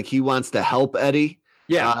seeming like he wants to help Eddie.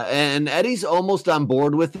 Yeah, and Eddie's almost on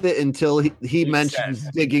board with it until he mentions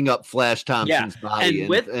digging up Flash Thompson's body,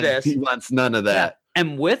 and this, he wants none of that. Yeah.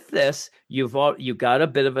 And with this, you got a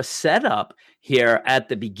bit of a setup here at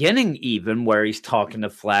the beginning, even where he's talking to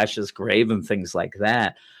Flash's grave and things like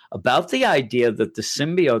that, about the idea that the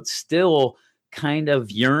symbiote still kind of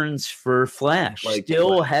yearns for Flash,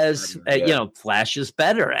 still has, Flash is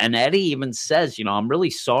better. And Eddie even says, I'm really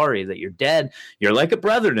sorry that you're dead. You're like a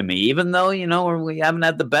brother to me, even though, we haven't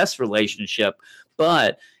had the best relationship.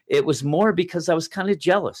 But it was more because I was kind of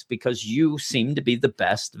jealous because you seem to be the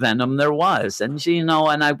best Venom there was. And,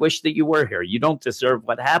 and I wish that you were here. You don't deserve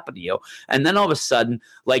what happened to you. And then all of a sudden,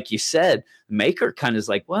 like you said, Maker kind of is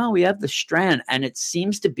like, well, we have the Strand. And it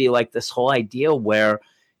seems to be like this whole idea where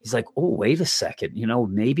he's like, oh, wait a second,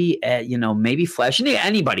 maybe Flash. And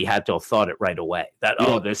anybody had to have thought it right away that,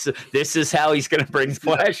 this is how he's going to bring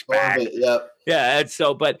Flash back. Yeah. And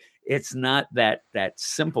so, but it's not that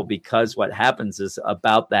simple, because what happens is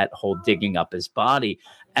about that whole digging up his body,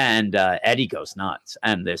 and Eddie goes nuts,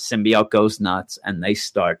 and the symbiote goes nuts, and they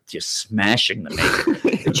start just smashing the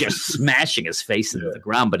Maker, just smashing his face into the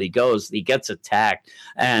ground. But he gets attacked,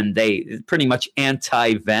 and they pretty much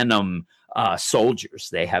anti-Venom soldiers.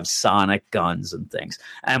 They have sonic guns and things.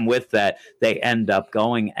 And with that, they end up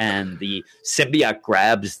going, and the symbiote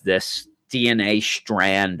grabs this DNA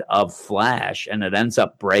strand of Flash, and it ends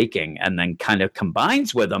up breaking and then kind of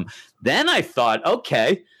combines with him. Then I thought,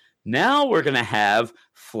 okay, now we're going to have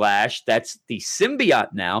Flash. That's the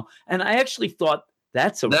symbiote now. And I actually thought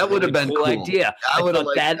that would have been cool idea. I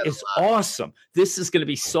thought that is awesome. This is going to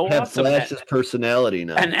be so awesome. Flash's personality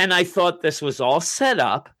now. And I thought this was all set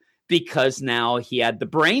up, because now he had the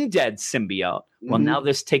brain dead symbiote. Well, now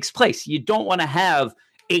this takes place. You don't want to have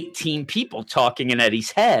 18 people talking in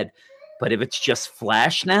Eddie's head. But if it's just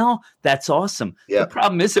Flash now, that's awesome. The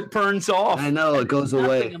problem is it burns off. I know, it goes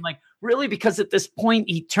away. I'm like, really? Because at this point,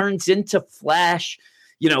 he turns into Flash.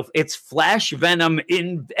 It's Flash Venom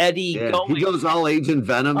in Eddie going. He goes all Agent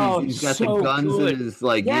Venom. He's got the guns and his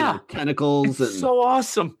tentacles. It's so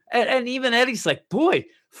awesome. And even Eddie's like, boy,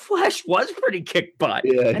 Flash was pretty kick butt.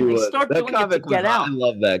 Yeah, and they start that doing it to get out. I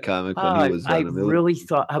love that comic when he was Venom. I really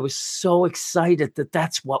thought, I was so excited that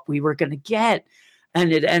that's what we were going to get.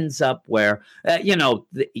 And it ends up where,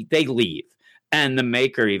 they leave. And the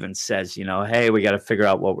Maker even says, hey, we got to figure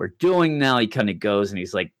out what we're doing now. He kind of goes and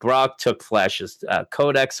he's like, Brock took Flash's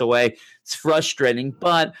codex away. It's frustrating,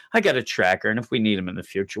 but I got a tracker. And if we need him in the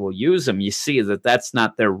future, we'll use him. You see that that's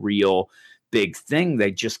not their real big thing.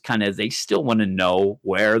 They just they still want to know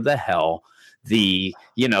where the hell the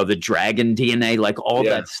dragon DNA, like all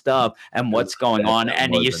that stuff, and what's going on.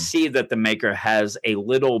 And you see that the Maker has a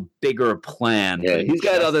little bigger plan. Yeah, he's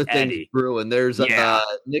got other things brewing. There's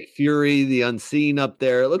Nick Fury, the Unseen up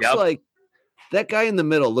there. It looks like that guy in the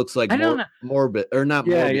middle looks like Morbid, or not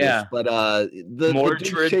Morbius, but the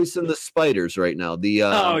dude chasing the spiders right now. The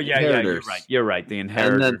you're right. The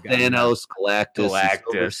Inheritor, and then Thanos,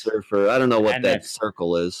 Galactus, Surfer. I don't know what that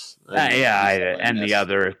circle is. And the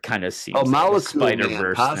other kind of seems Molecule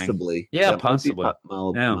Spider-Verse Man, possibly. Possibly.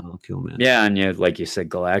 Molecule Man. Yeah, and like you said,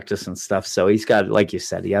 Galactus and stuff. So he's got, like you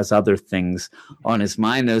said, he has other things on his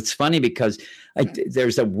mind. And it's funny because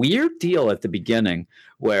there's a weird deal at the beginning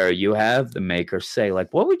where you have the Maker say,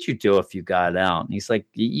 like, what would you do if you got out? And he's like,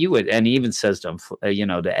 you would, and he even says to him,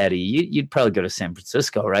 to Eddie, you'd probably go to San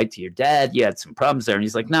Francisco, right? To your dad. You had some problems there. And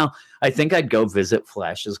he's like, no, I think I'd go visit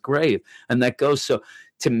Flash's grave. And that goes, so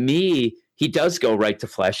to me, he does go right to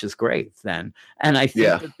Flash's grave then. And I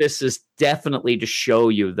think that this is definitely to show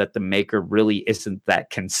you that the Maker really isn't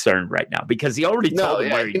that concerned right now, because he already told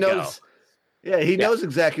him where he'd go. Yeah, he knows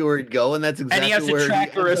exactly where he'd go, and that's exactly where he has a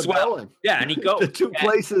tracker as well. Going. Yeah, and he goes. The two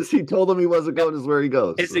places he told him he wasn't going is where he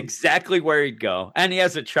goes. It's exactly where he'd go. And he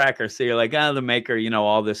has a tracker, so you're like, the Maker,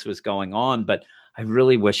 all this was going on, but I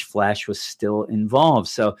really wish Flash was still involved.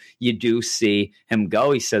 So you do see him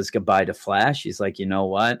go. He says goodbye to Flash. He's like, you know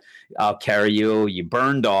what? I'll carry you. You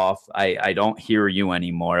burned off. I don't hear you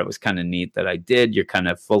anymore. It was kind of neat that I did. You're kind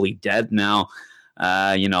of fully dead now.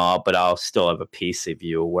 But I'll still have a piece of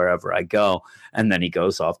you wherever I go. And then he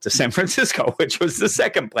goes off to San Francisco, which was the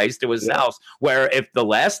second place to his house, where if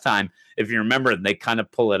you remember, they kind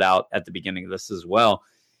of pull it out at the beginning of this as well.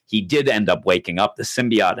 He did end up waking up. The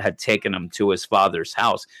symbiote had taken him to his father's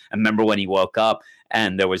house. And remember when he woke up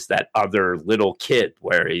and there was that other little kid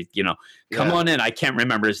where he, come on in. I can't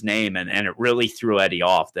remember his name. And it really threw Eddie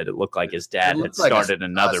off that it looked like his dad had started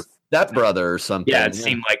another stepbrother or something. Yeah, it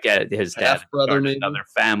seemed like his dad Half brother, started maybe. another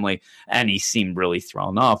family, and he seemed really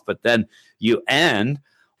thrown off. But then you end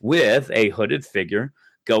with a hooded figure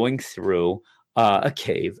going through a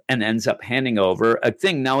cave and ends up handing over a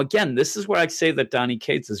thing. Now, again, this is where I say that Donny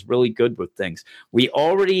Cates is really good with things. We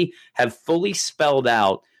already have fully spelled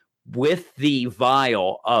out with the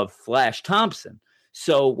vial of Flash Thompson.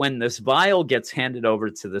 So when this vial gets handed over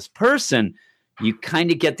to this person, you kind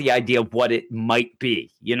of get the idea of what it might be.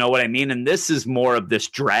 You know what I mean? And this is more of this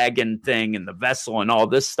dragon thing and the vessel and all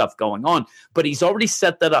this stuff going on. But he's already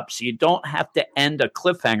set that up, so you don't have to end a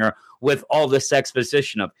cliffhanger with all this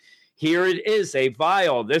exposition of, here it is, a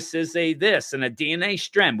vial, this is a this, and a DNA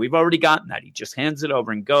strand. We've already gotten that. He just hands it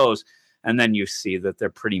over and goes. And then you see that they're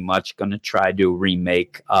pretty much going to try to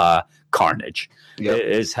remake Carnage,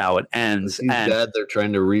 is how it ends. He's dead. They're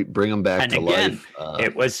trying to bring him back to life.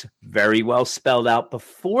 It was very well spelled out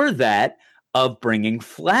before that of bringing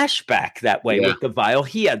Flashback that way with the vial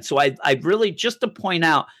he had. So I really, just to point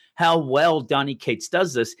out how well Donny Cates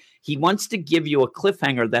does this, he wants to give you a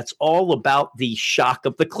cliffhanger that's all about the shock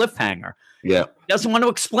of the cliffhanger. Yeah. He doesn't want to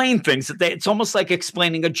explain things. It's almost like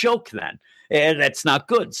explaining a joke then. And that's not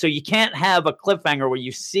good. So you can't have a cliffhanger where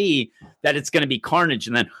you see that it's going to be Carnage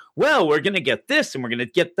and then, well, we're going to get this and we're going to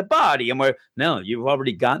get the body. And no, you've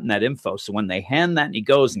already gotten that info. So when they hand that and he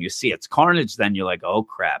goes and you see it's Carnage, then you're like, oh,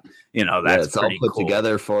 crap. You know, that's it's all put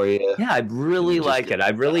together for you. Yeah, I really like it. I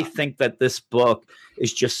really think that this book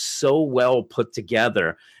is just so well put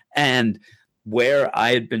together. And where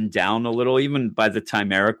I had been down a little, even by the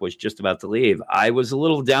time Eric was just about to leave, I was a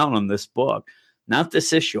little down on this book. Not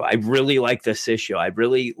this issue. I really like this issue. I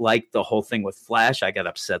really like the whole thing with Flash. I got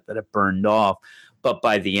upset that it burned off. But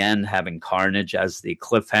by the end, having Carnage as the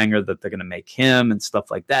cliffhanger that they're going to make him and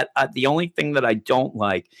stuff like that. The only thing that I don't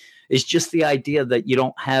like is just the idea that you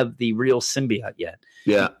don't have the real symbiote yet.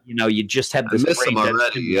 Yeah. You know, you just have this. I miss him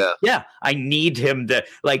already. Yeah. Yeah. I need him to,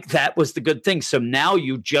 like, that was the good thing. So now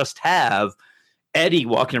you just have Eddie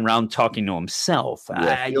walking around talking to himself.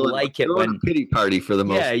 I like it when a pity party for the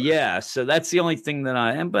most part. Yeah. So that's the only thing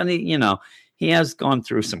that but he has gone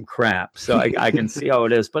through some crap, so I can see how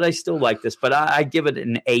it is. But I still like this. But I give it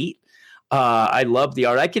an 8. I love the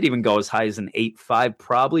art. I could even go as high as an 8.5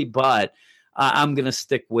 probably, but I'm going to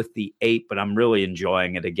stick with the 8. But I'm really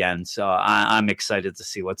enjoying it again, so I'm excited to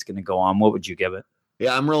see what's going to go on. What would you give it?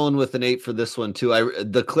 Yeah, I'm rolling with an 8 for this one too.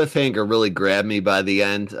 The cliffhanger really grabbed me by the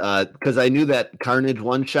end because I knew that Carnage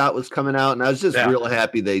one shot was coming out, and I was just real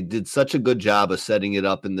happy they did such a good job of setting it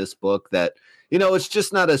up in this book that it's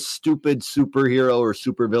just not a stupid superhero or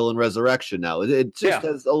supervillain resurrection now. It just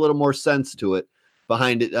has a little more sense to it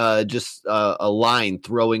behind it. Just a line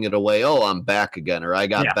throwing it away. Oh, I'm back again, or I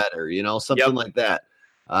got better. Something like that.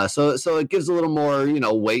 So it gives a little more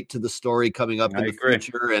weight to the story coming up in the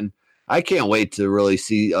future. And I can't wait to really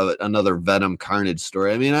see another Venom Carnage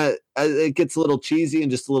story. I mean, it gets a little cheesy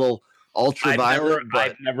and just a little ultra violent.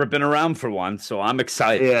 I've never been around for one, so I'm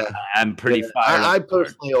excited. Yeah, I'm pretty fired. I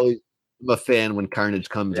personally always am a fan when Carnage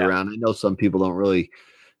comes around. I know some people don't really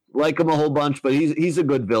like him a whole bunch, but he's a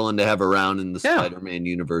good villain to have around in the Spider-Man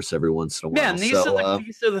universe every once in a while. Yeah, and these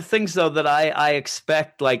are the things though that I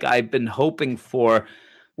expect. Like I've been hoping for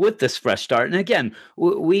with this fresh start. And again,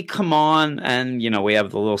 we come on and, we have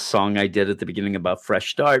the little song I did at the beginning about fresh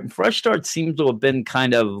start. And fresh start seems to have been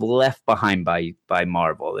kind of left behind by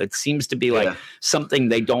Marvel. It seems to be like something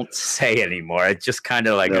they don't say anymore. It's just kind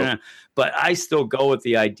of like, but I still go with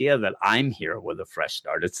the idea that I'm here with a fresh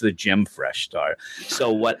start. It's the Jim fresh start.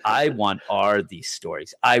 So what I want are these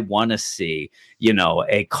stories. I want to see,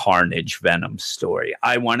 a Carnage Venom story.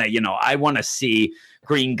 I want to see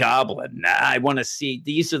Green Goblin. I want to see,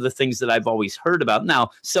 these are the things that I've always heard about. Now,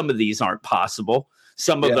 some of these aren't possible.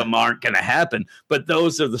 Some of them aren't going to happen, but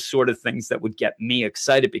those are the sort of things that would get me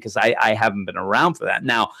excited because I haven't been around for that.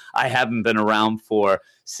 Now, I haven't been around for,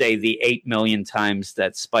 say, the 8 million times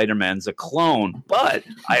that Spider-Man's a clone, but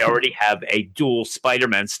I already have a dual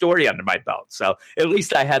Spider-Man story under my belt. So at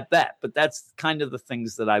least I had that, but that's kind of the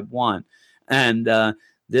things that I want. And,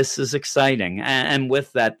 this is exciting. And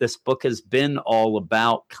with that, this book has been all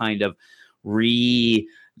about kind of revamping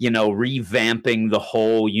the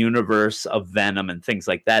whole universe of Venom and things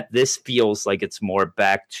like that. This feels like it's more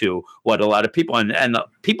back to what a lot of people, and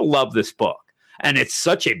people love this book. And it's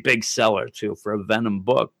such a big seller, too, for a Venom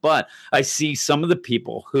book. But I see some of the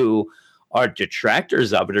people who are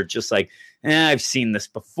detractors of it are just like, I've seen this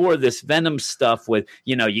before, this Venom stuff with,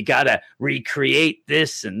 you got to recreate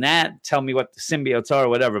this and that. Tell me what the symbiotes are or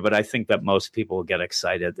whatever. But I think that most people will get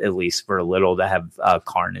excited, at least for a little, to have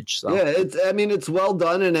Carnage. So. Yeah, it's well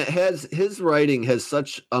done. And his writing has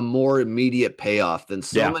such a more immediate payoff than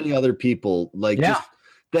so many other people. Just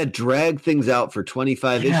that drag things out for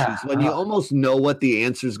 25 issues when you almost know what the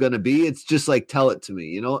answer is going to be. It's just like, tell it to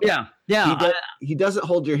me, Yeah. He doesn't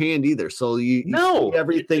hold your hand either. So you see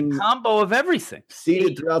everything, combo of everything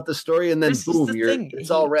seeded throughout the story, and then boom, it's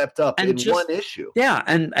all wrapped up in one issue. Yeah,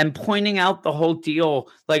 and pointing out the whole deal.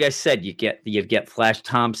 Like I said, you get Flash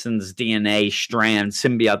Thompson's DNA strand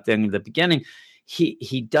symbiote thing at the beginning.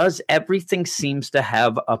 He does everything seems to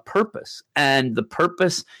have a purpose, and the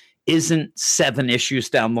purpose isn't 7 issues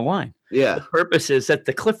down the line. Yeah. The purpose is at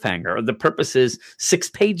the cliffhanger, or the purpose is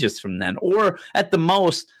 6 pages from then, or at the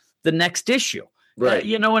most the next issue. Right.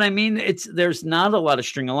 You know what I mean? There's not a lot of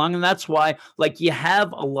string along, and that's why you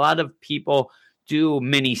have a lot of people do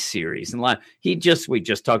mini series, and we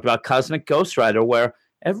just talked about Cosmic Ghost Rider, where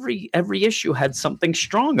every issue had something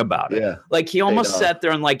strong about it. Yeah. He almost sat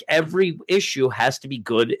there and every issue has to be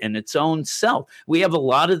good in its own self. We have a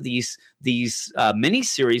lot of these mini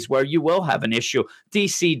series where you will have an issue.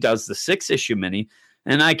 DC does the 6-issue mini,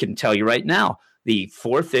 and I can tell you right now, the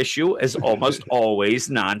 4th issue is almost always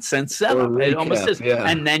nonsense setup. It almost is. Yeah.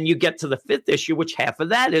 And then you get to the 5th issue, which half of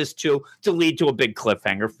that is to lead to a big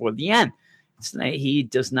cliffhanger for the end. He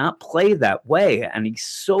does not play that way, and he's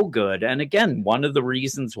so good. And again, one of the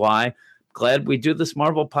reasons why I'm glad we do this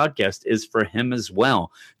Marvel podcast is for him as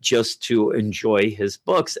well, just to enjoy his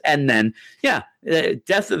books. And then,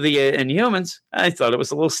 Death of the Inhumans, I thought it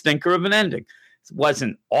was a little stinker of an ending. It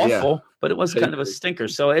wasn't awful, but it was kind of a stinker.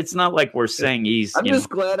 So it's not like we're saying he's. I'm just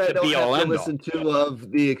glad I don't have to listen to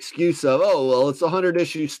the excuse of, it's a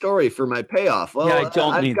 100-issue story for my payoff. Well, I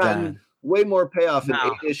don't need that. Way more payoff in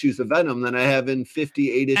 8 issues of Venom than I have in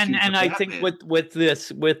 58 issues. And I think with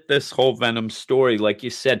this whole Venom story, like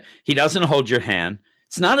you said, he doesn't hold your hand.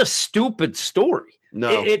 It's not a stupid story.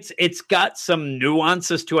 No, it's got some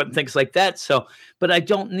nuances to it and things like that. So, but I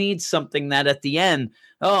don't need something that at the end,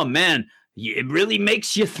 oh man, it really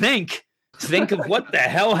makes you think of what the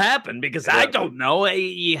hell happened, because I don't know.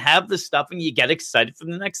 You have the stuff and you get excited for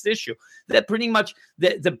the next issue. That pretty much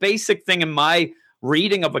the basic thing in my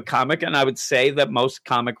reading of a comic, and I would say that most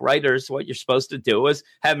comic writers, what you're supposed to do is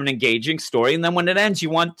have an engaging story, and then when it ends,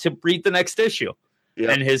 you want to read the next issue.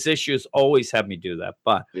 Yeah. And his issues always have me do that.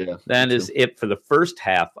 But that is it for the first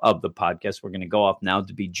half of the podcast. We're going to go off now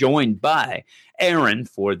to be joined by Aaron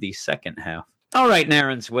for the second half. All right, and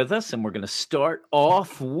Aaron's with us, and we're going to start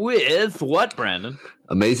off with what, Brandon?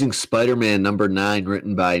 Amazing Spider-Man #9,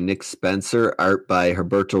 written by Nick Spencer, art by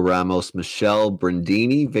Humberto Ramos, Michelle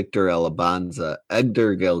Brandini, Victor Alabanza,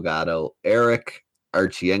 Edgar Delgado, Eric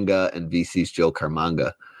Archienga, and VC's Joe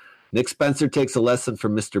Carmanga. Nick Spencer takes a lesson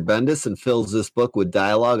from Mr. Bendis and fills this book with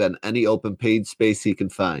dialogue on any open page space he can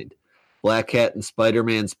find. Black Cat and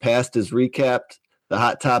Spider-Man's past is recapped, the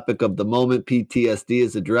hot topic of the moment, PTSD,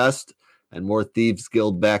 is addressed, and more Thieves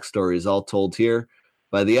Guild backstory is all told here.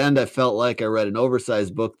 By the end, I felt like I read an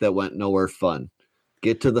oversized book that went nowhere fun.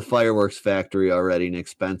 Get to the fireworks factory already, Nick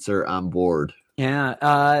Spencer. On board. Yeah,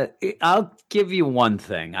 I'll give you one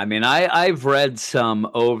thing. I mean, I've read some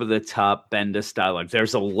over-the-top Bendis dialogue.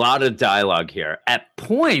 There's a lot of dialogue here. At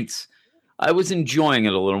points, I was enjoying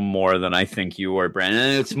it a little more than I think you were, Brandon.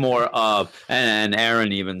 And it's more of, and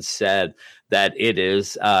Aaron even said that it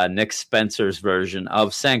is Nick Spencer's version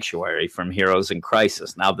of Sanctuary from Heroes in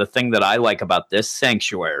Crisis. Now, the thing that I like about this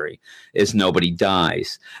Sanctuary is nobody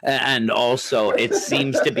dies. And also, it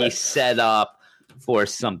seems to be set up for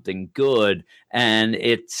something good, and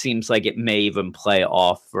it seems like it may even play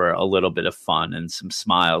off for a little bit of fun and some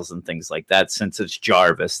smiles and things like that, since it's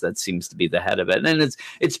Jarvis that seems to be the head of it. And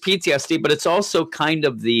it's PTSD, but it's also kind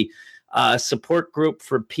of the support group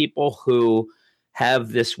for people who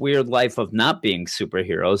have this weird life of not being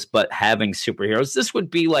superheroes, but having superheroes. This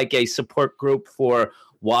would be like a support group for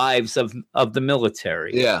wives of the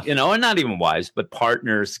military, and not even wives, but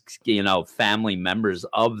partners, family members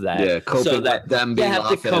of that. So that them you have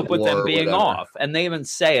to cope with them being off. And they even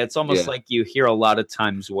say it's almost like you hear a lot of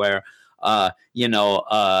times where, and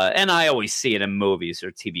I always see it in movies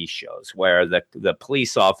or TV shows where the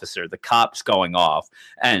police officer, the cop's going off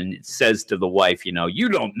and says to the wife, you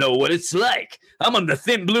don't know what it's like. I'm on the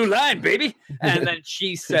thin blue line, baby. And then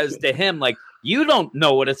she says to him, like, you don't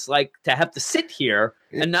know what it's like to have to sit here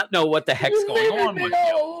and not know what the heck's going on with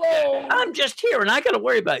you. I'm just here and I got to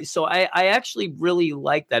worry about you. So I actually really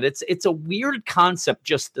like that. It's a weird concept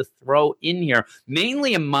just to throw in here,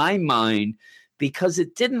 mainly in my mind, because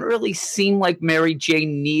it didn't really seem like Mary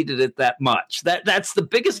Jane needed it that much. That's the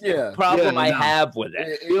biggest problem I have with it.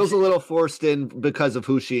 It feels a little forced in because of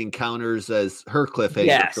who she encounters as her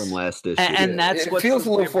cliffhanger from last issue. And that's what feels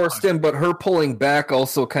a little forced in, but her pulling back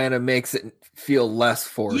also kind of makes it feel less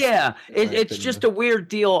forced. Yeah, it's just a weird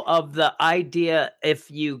deal of the idea if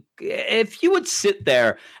you would sit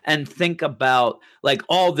there and think about like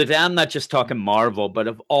all the, I'm not just talking Marvel, but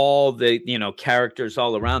of all the, characters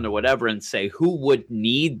all around or whatever, and say who would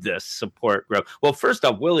need this support group. Well, first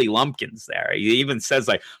off, Willie Lumpkin's there. He even says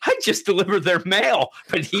like, I just delivered their mail,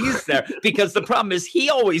 but he's there because the problem is he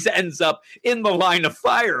always ends up in the line of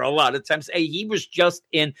fire a lot of times. Hey,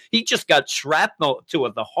 he just got shrapnel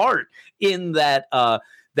to the heart in that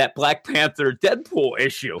Black Panther Deadpool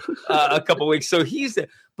issue a couple weeks. So he's there.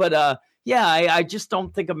 But I just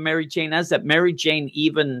don't think of Mary Jane as that. Mary Jane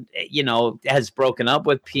even, has broken up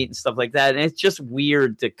with Pete and stuff like that. And it's just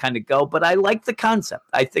weird to kind of go. But I like the concept,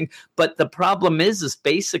 I think. But the problem is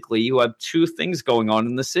basically you have two things going on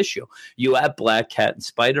in this issue. You have Black Cat and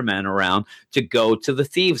Spider-Man around to go to the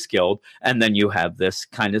Thieves Guild. And then you have this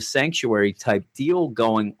kind of sanctuary type deal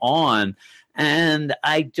going on. And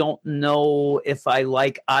I don't know if I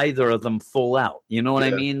like either of them full out. You know what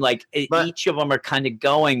I mean? Like each of them are kind of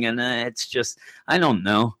going, and it's just, I don't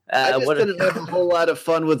know. I just didn't have a whole lot of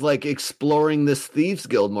fun with like exploring this Thieves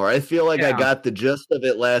Guild more. I feel like I got the gist of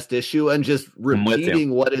it last issue, and just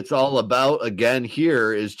repeating what it's all about again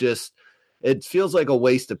here is just, it feels like a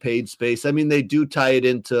waste of page space. I mean, they do tie it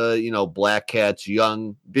into, Black Cat's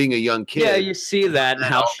being a young kid. Yeah, you see that and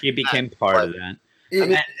how she became part of that. I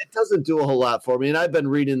mean, it doesn't do a whole lot for me, and I've been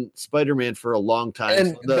reading Spider-Man for a long time.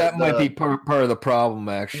 And so that might be part of the problem,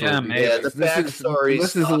 actually. Yeah, the backstory.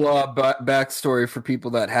 This is a lot of backstory for people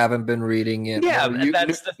that haven't been reading it. Yeah,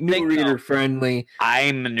 that's the new thing, reader friendly.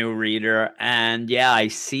 I'm a new reader, and I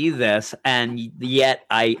see this, and yet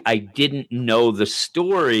I didn't know the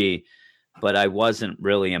story. But I wasn't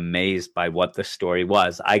really amazed by what the story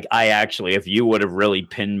was. I actually, if you would have really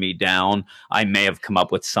pinned me down, I may have come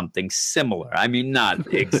up with something similar. I mean,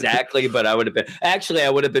 not exactly, but I would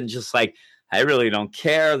have been just like, I really don't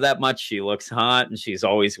care that much. She looks hot, and she's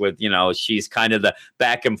always with, she's kind of the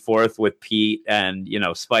back and forth with Pete and,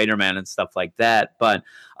 Spider-Man and stuff like that. But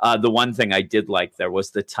the one thing I did like there was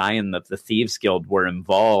the tie-in that the Thieves Guild were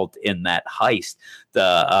involved in that heist.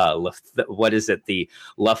 The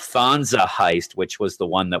Lufthansa heist, which was the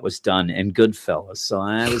one that was done in Goodfellas. So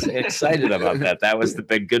I was excited about that. That was the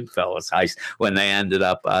big Goodfellas heist when they ended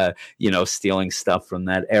up, stealing stuff from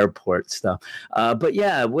that airport stuff. But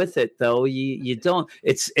yeah, with it though, you don't.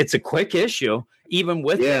 It's a quick issue. Even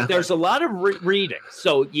with it, there's a lot of reading,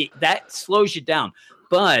 so that slows you down.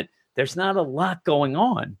 But there's not a lot going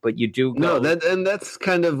on, but you do go. No, that's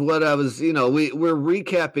kind of what I was, we're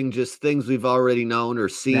recapping just things we've already known or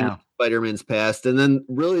seen Spider-Man's past. And then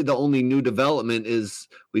really the only new development is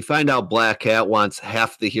we find out Black Cat wants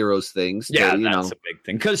half the heroes things. Yeah, that's a big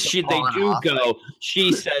thing. Because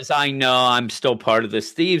she says, I know I'm still part of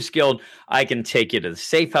this Thieves Guild. I can take you to the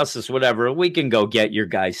safe houses, whatever. We can go get your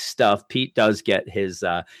guys' stuff. Pete does get his,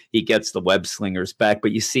 he gets the web slingers back,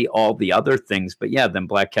 but you see all the other things. But yeah, then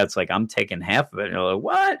Black Cat's like, I'm taking half of it. And you're like,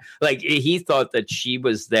 what? Like he thought that she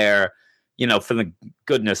was there, for the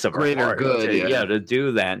goodness of her heart. Good, to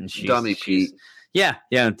do that. And she's dummy Pete. Yeah,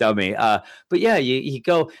 dummy. But yeah, you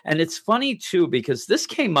go, and it's funny too because this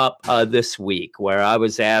came up this week where I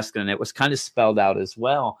was asked, and it was kind of spelled out as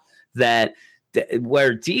well that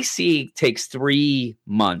where DC takes 3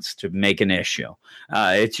 months to make an issue.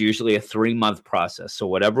 It's usually a 3-month process. So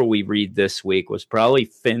whatever we read this week was probably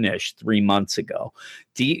finished 3 months ago.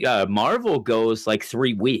 Marvel goes like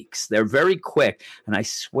 3 weeks. They're very quick. And I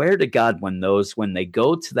swear to God, when they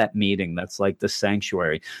go to that meeting, that's like the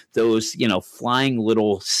sanctuary, those, flying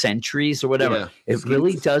little sentries or whatever, it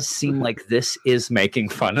really does seem like this is making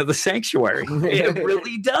fun of the sanctuary. It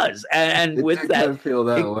really does. And with that,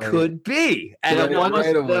 it could be. And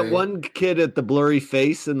that one kid at the blurry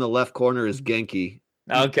face in the left corner is Genki.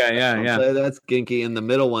 Okay, yeah. That's Genki, and the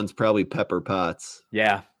middle one's probably Pepper Potts.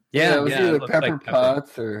 Yeah. It was either Pepper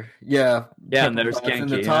Potts or and there's Genki. And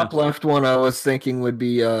the top left one I was thinking would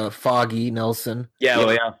be Foggy Nelson. Yeah.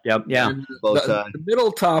 The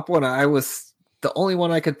middle top one the only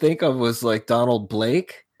one I could think of was like Donald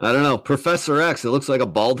Blake. I don't know. Professor X. It looks like a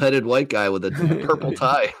bald-headed white guy with a purple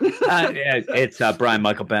tie. It's Brian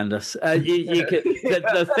Michael Bendis.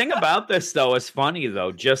 The thing about this, though, is funny,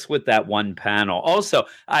 though, just with that one panel. Also,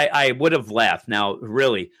 I would have laughed. Now,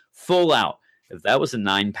 really, full out, if that was a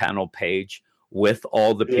 9-panel page, with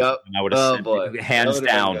all the people. Yep. And I would have hands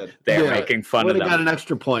down, they're making fun of them. Got an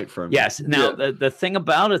extra point from me. Yes. Now, the thing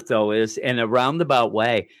about it, though, is in a roundabout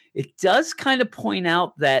way, it does kind of point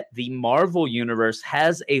out that the Marvel universe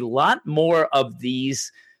has a lot more of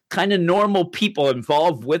these kind of normal people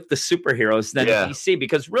involved with the superheroes than DC,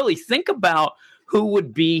 because really think about who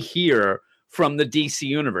would be here from the DC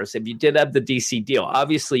universe. If you did have the DC deal,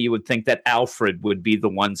 obviously you would think that Alfred would be the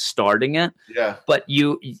one starting it. Yeah. But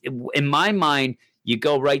in my mind, you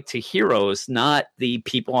go right to heroes, not the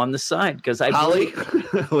people on the side. Because Holly?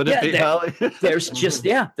 Would it be Holly?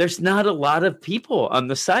 There's not a lot of people on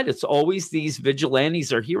the side. It's always these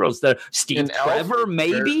vigilantes or heroes that Steve Trevor,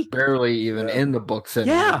 maybe barely even in the books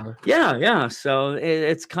anymore. Yeah. So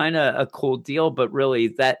it's kind of a cool deal, but really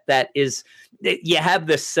that is, you have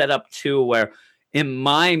this set up too, where in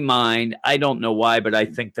my mind, I don't know why, but I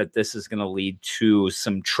think that this is going to lead to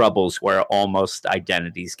some troubles where almost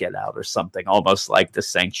identities get out or something, almost like the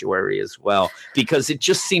Sanctuary as well, because it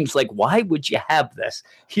just seems like, why would you have this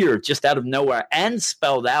here just out of nowhere and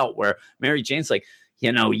spelled out where Mary Jane's like,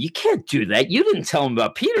 you can't do that. You didn't tell him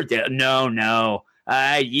about Peter. No.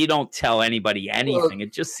 You don't tell anybody anything. Well,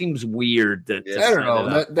 it just seems weird. I don't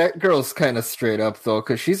know. That girl's kind of straight up, though,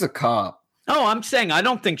 because she's a cop. Oh, I'm saying I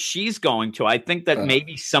don't think she's going to. I think that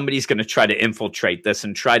maybe somebody's going to try to infiltrate this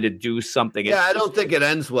and try to do something. Yeah, I don't think it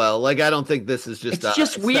ends well. Like, I don't think this is just. It's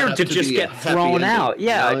just weird to just get thrown out.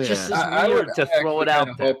 Yeah, it just is weird to throw it out.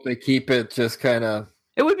 I hope they keep it just kind of.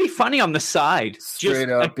 It would be funny on the side. Straight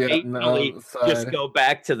up, just go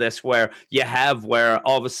back to this where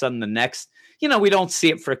all of a sudden the next. We don't see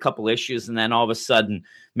it for a couple issues, and then all of a sudden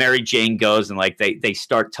Mary Jane goes and like they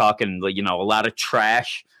start talking, a lot of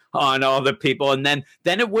trash on all the people, and then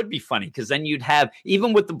it would be funny because then you'd have,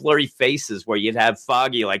 even with the blurry faces, where you'd have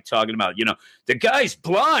Foggy like talking about, the guy's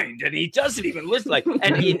blind and he doesn't even listen, like,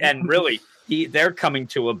 and really they're coming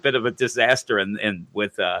to a bit of a disaster, and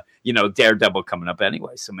with Daredevil coming up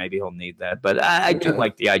anyway, so maybe he'll need that. But I do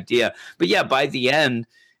like the idea. But yeah, by the end,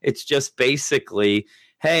 it's just basically,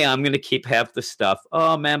 hey, I'm going to keep half the stuff.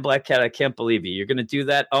 Oh man, Black Cat, I can't believe you. You're going to do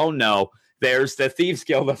that? Oh no. There's the Thieves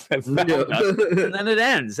Guild of found us. And then it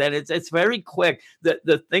ends, and it's very quick.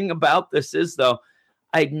 The thing about this is, though,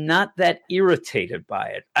 I'm not that irritated by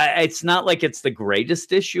it. It's not like it's the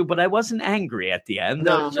greatest issue, but I wasn't angry at the end.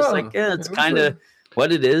 I was just it's kind of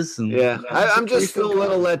what it is. And, I'm just still a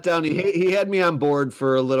little let down. He had me on board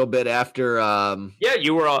for a little bit after.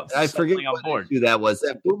 You were. I forget on board. That was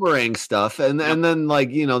that Boomerang stuff, and then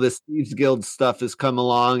this Thieves Guild stuff has come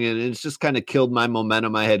along, and it's just kind of killed my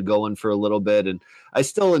momentum I had going for a little bit, and I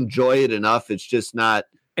still enjoy it enough. It's just not.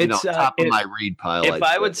 Top of my read pile. If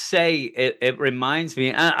I would say it reminds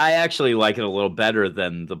me, I actually like it a little better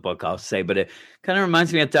than the book, I'll say, but it kind of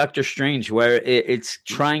reminds me of Doctor Strange, where it's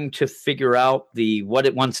trying to figure out what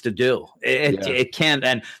it wants to do. It can't.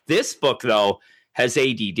 And this book, though, has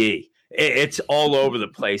ADD. It's all over the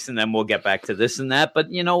place, and then we'll get back to this and that.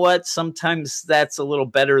 But you know what? Sometimes that's a little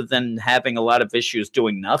better than having a lot of issues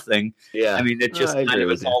doing nothing. Yeah, I mean, it just kind of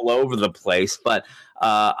is all over the place. But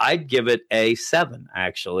I'd give it a 7,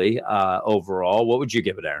 actually, overall. What would you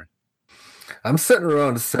give it, Aaron? I'm sitting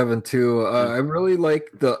around a 7 too. I really like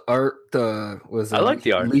the art. I like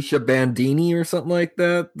the art. Alicia Bandini or something like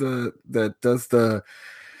that. That does the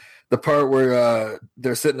part where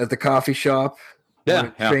they're sitting at the coffee shop.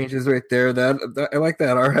 Changes right there. That I like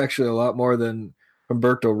that art actually a lot more than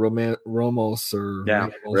Humberto Ramos or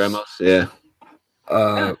Ramos. Yeah.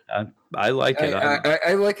 I like it.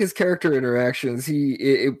 I like his character interactions.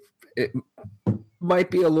 It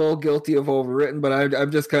might be a little guilty of overwritten, but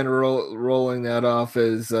I'm just kind of rolling that off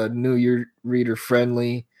as New Year reader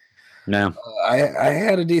friendly. No, I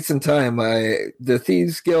had a decent time. The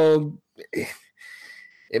Thieves Guild,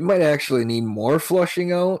 it might actually need more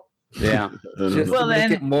flushing out. Yeah. Just to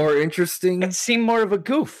make it more interesting. It seemed more of a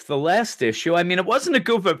goof, the last issue. I mean, it wasn't a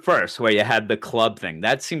goof at first where you had the club thing.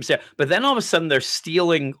 That seems to, but then all of a sudden they're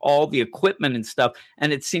stealing all the equipment and stuff,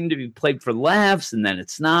 and it seemed to be played for laughs, and then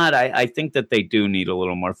it's not. I think that they do need a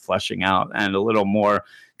little more fleshing out and a little more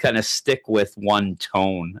kind of stick with one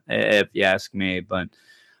tone, if you ask me. But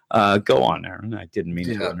go on, Aaron. I didn't mean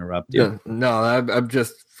to interrupt you. No, I'm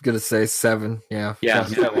just going to say 7. Yeah.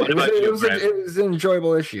 It was an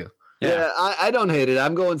enjoyable issue. Yeah, I don't hate it.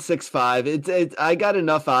 I'm going 6.5. I got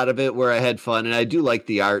enough out of it where I had fun, and I do like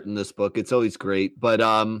the art in this book. It's always great. But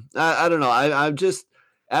I don't know. I'm just,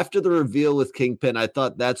 after the reveal with Kingpin, I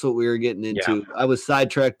thought that's what we were getting into. I was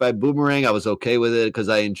sidetracked by Boomerang. I was okay with it because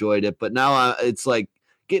I enjoyed it. But now it's like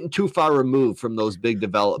getting too far removed from those big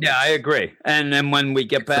developments. Yeah, I agree. And then when we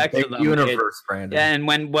get back to them, universe, Brandon. And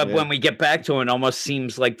when we get back to it, it almost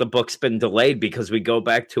seems like the book's been delayed because we go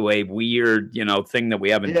back to a weird, thing that we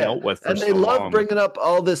haven't dealt with. And they love bringing up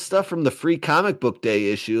all this stuff from the Free Comic Book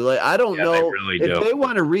Day issue. Like, I don't know if they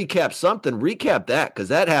want to recap something, recap that, because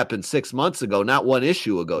that happened 6 months ago, not one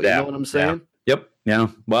issue ago. You know what I'm saying? Yeah. Yep. Yeah.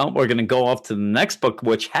 Well, we're going to go off to the next book,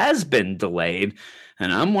 which has been delayed,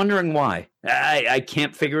 and I'm wondering why. I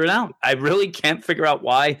can't figure it out. I really can't figure out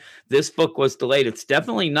why this book was delayed. It's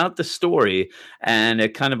definitely not the story, and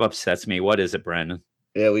it kind of upsets me. What is it, Brandon?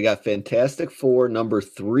 Yeah, we got Fantastic Four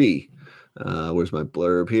 #3. Where's my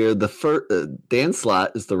blurb here? Dan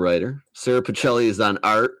Slott is the writer. Sarah Pacelli is on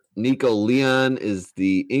art. Nico Leon is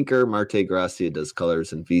the inker. Marte Gracia does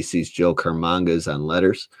colors, and VC's Joe Carmanga is on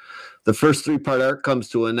letters. The first 3-part arc comes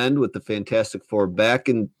to an end with the Fantastic Four back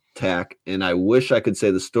intact, and I wish I could say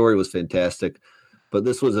the story was fantastic, but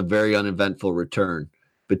this was a very uneventful return.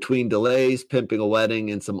 Between delays, pimping a wedding,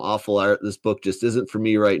 and some awful art, this book just isn't for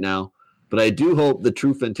me right now, but I do hope the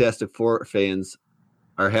true Fantastic Four fans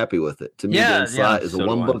are happy with it. To me, Dan Slott is a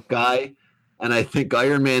one-book guy, and I think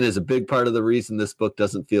Iron Man is a big part of the reason this book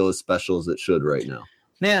doesn't feel as special as it should right now.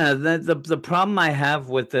 Yeah, the problem I have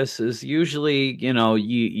with this is usually,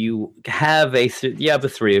 you have a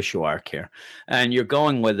 3-issue arc here, and you're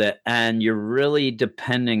going with it, and you're really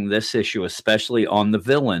depending this issue, especially on the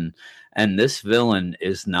villain. And this villain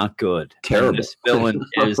is not good. Terrible. And this villain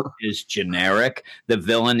is generic. The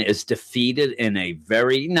villain is defeated in a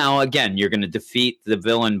now again, you're going to defeat the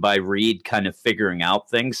villain by Reed kind of figuring out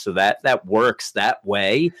things, so that works that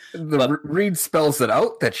way. Reed spells it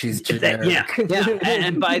out that she's generic.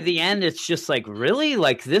 And by the end, it's just like, really,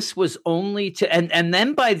 like this was only to, and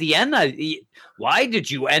then by the end, why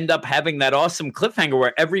did you end up having that awesome cliffhanger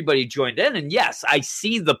where everybody joined in? And yes, I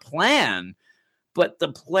see the plan. But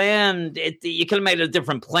the plan, you could have made a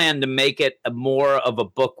different plan to make it more of a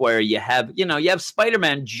book where you have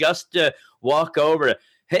Spider-Man just to walk over.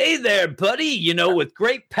 Hey there, buddy, with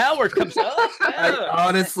great power comes up. I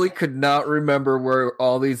honestly could not remember where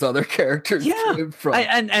all these other characters came from.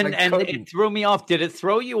 And it threw me off. Did it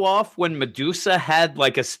throw you off when Medusa had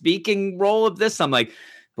like a speaking role of this? I'm like,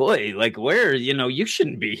 boy, like where, you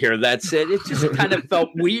shouldn't be here. That's it. It just kind of felt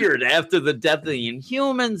weird after the death of the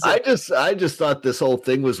Inhumans. I just thought this whole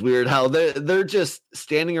thing was weird. How they're just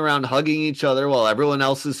standing around hugging each other while everyone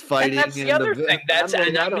else is fighting. And that's the other thing.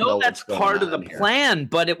 I know that's part of the plan,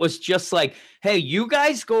 but it was just like, hey, you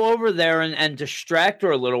guys go over there and distract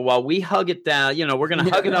her a little while we hug it down. We're going to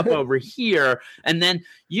hug it up over here. And then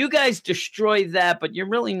you guys destroy that, but you're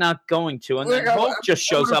really not going to. And then Hulk just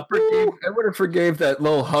shows up. I would have forgave that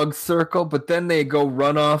little hug circle, but then they go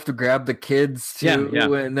run off to grab the kids too. Yeah.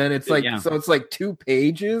 And then it's like, so it's like 2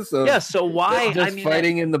 pages. So why? Just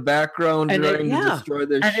fighting in the background trying to destroy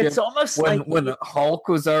their ship. It's almost when Hulk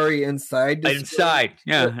was already inside.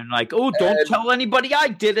 Yeah. And like, don't tell anybody I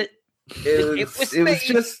did it. It was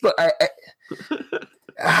just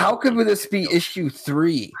how could this be issue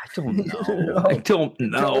 3? I don't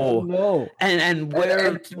know. And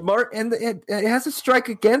it has a strike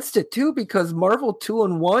against it too, because Marvel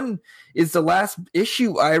 2-in-1 is the last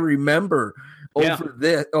issue I remember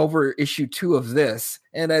over issue 2 of this,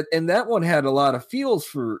 and that one had a lot of feels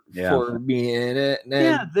for me in it.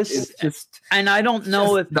 And this just, and I don't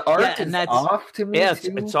know if the art is off to me. Yeah,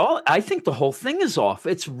 it's all. I think the whole thing is off.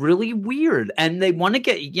 It's really weird, and they want to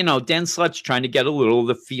get Dan Slott's trying to get a little of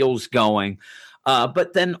the feels going.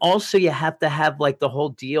 But then also you have to have like the whole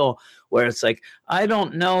deal where it's like, I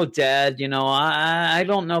don't know, Dad, I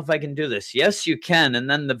don't know if I can do this. Yes, you can. And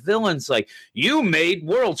then the villain's like, you made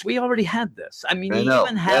worlds. We already had this. I mean, you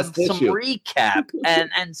even have some recap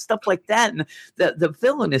and stuff like that. And the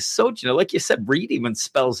villain is so, like you said, Reed even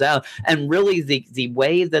spells out. And really the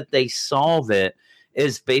way that they solve it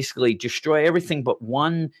is basically destroy everything but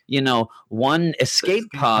one escape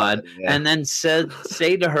pod, and then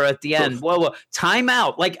say to her at the end, well, time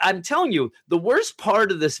out. Like, I'm telling you, the worst part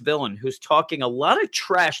of this villain, who's talking a lot of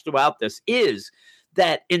trash throughout this, is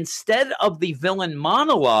that instead of the villain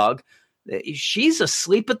monologue, she's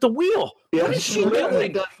asleep at the wheel. Yeah, what is she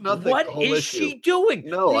doing? What is she doing?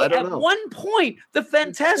 No, I don't know. At one point, the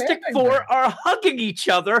Fantastic Four are hugging each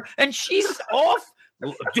other, and she's off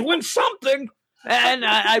doing something. And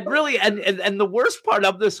I really, and the worst part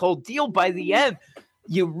of this whole deal, by the end,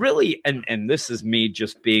 you really, and this is me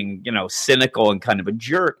just being, cynical and kind of a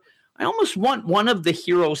jerk. I almost want one of the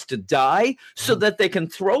heroes to die so that they can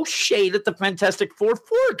throw shade at the Fantastic Four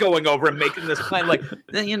for going over and making this plan. Like,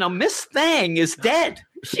 Miss Thang is dead.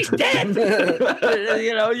 she's dead.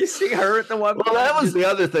 You see her at the one. Well, that was the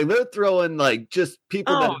other thing. They're throwing like just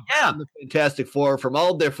people that are in the Fantastic Four from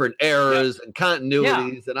all different eras and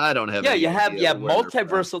continuities, and I don't have. Yeah, you have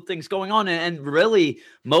multiversal things going on, and really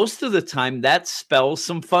most of the time that spells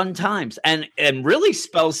some fun times, and really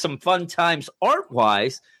spells some fun times art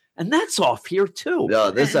wise. And that's off here too.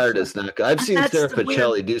 No, this art is not good. I've seen Sarah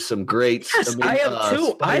Pichelli do some great. Yes, I have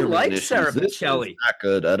too. I like Sarah Pichelli. Not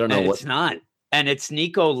good. I don't know what it's not. And it's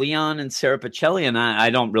Nico Leon and Sarah Pichelli, and I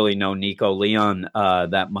don't really know Nico Leon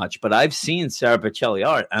that much, but I've seen Sarah Pichelli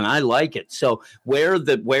art, and I like it. So where's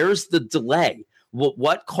the delay?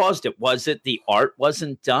 What caused it? Was it the art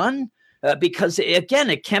wasn't done? Because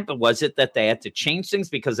again, was it that they had to change things?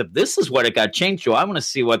 Because if this is what it got changed to, I want to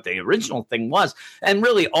see what the original thing was. And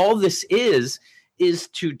really, all this is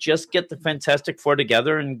to just get the Fantastic Four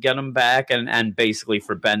together and get them back, and basically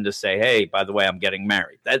for Ben to say, "Hey, by the way, I'm getting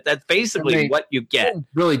married." That's basically what you get. Don't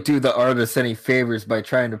really do the artists any favors by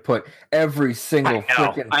trying to put every single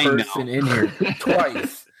freaking person in here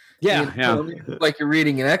twice. Yeah, like you're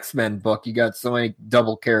reading an X-Men book, you got so many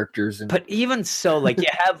double characters. But even so, like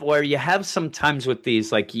you have sometimes with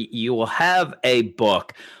these, like you will have a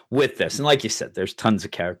book with this, and like you said, there's tons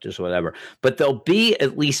of characters, whatever. But there'll be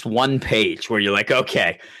at least one page where you're like,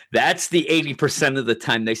 okay, that's the 80% of the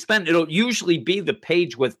time they spend. It'll usually be the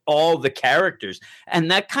page with all the characters,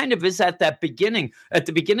 and that kind of is at that beginning. At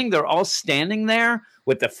the beginning, they're all standing there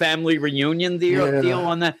with the family reunion deal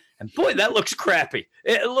on that. And boy, that looks crappy.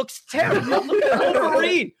 It looks terrible. Look at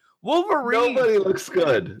Wolverine. Nobody looks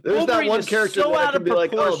good. There's Wolverine not one character that I can be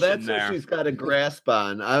like, oh, that's what she's got a grasp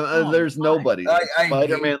on. There's nobody.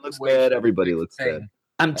 Spider-Man looks bad. Everybody looks bad.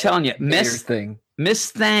 I'm telling you, Miss Thing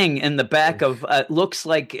in the back of looks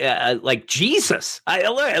like Jesus.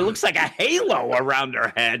 It looks like a halo around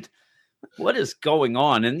her head. What is going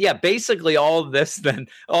on? And yeah, basically all of this then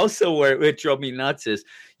also where it drove me nuts is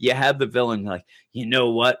you have the villain like, you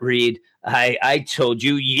know what, Reed? I told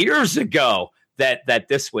you years ago that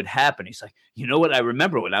this would happen. He's like, you know what? I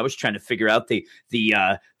remember when I was trying to figure out the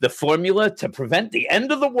formula to prevent the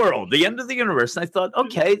end of the world, the end of the universe. And I thought,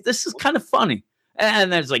 okay, this is kind of funny.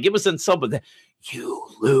 And then it's like, it was insulting. You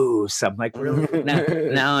lose. I'm like, really?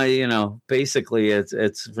 Now, basically it's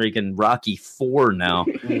freaking Rocky 4 now.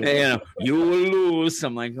 You lose.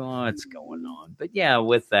 I'm like, oh, what's going on? But yeah,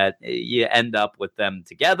 with that, you end up with them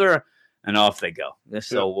together and off they go.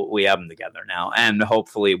 So we have them together now. And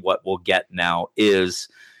hopefully what we'll get now is,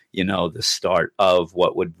 the start of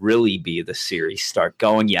what would really be the series start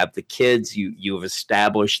going. You have the kids, you've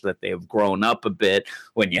established that they have grown up a bit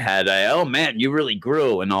when you had, oh man, you really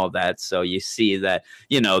grew and all that. So you see that,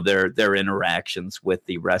 their interactions with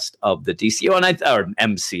the rest of the DCU or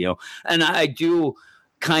MCU. And I do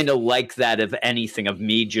kind of like that, if anything, of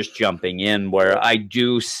me just jumping in where I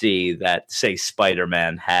do see that, say,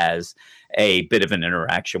 Spider-Man has a bit of an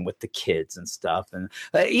interaction with the kids and stuff. And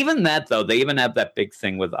even that, though, they even have that big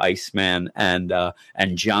thing with Iceman and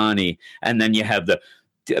Johnny. And then you have the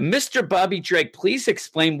Mr. Bobby Drake, please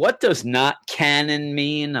explain, what does not canon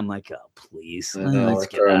mean? I'm like, oh, please, let's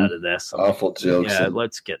get out of this. Awful jokes. Yeah,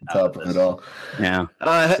 let's get out of this. It all. Yeah.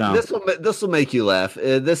 This will make you laugh.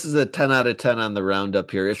 This is a 10 out of 10 on the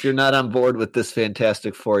roundup here. If you're not on board with this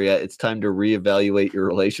Fantastic Four yet, it's time to reevaluate your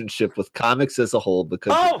relationship with comics as a whole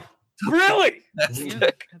because really?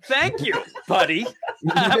 Thank you, buddy.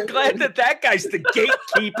 I'm glad that guy's the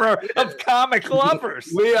gatekeeper of comic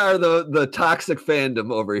lovers. We are the toxic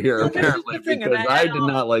fandom over here, apparently, because I did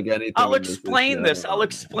not like anything. I'll explain this. I'll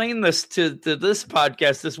explain this to this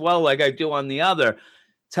podcast as well, like I do on the other.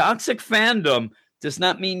 Toxic fandom does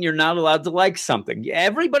not mean you're not allowed to like something.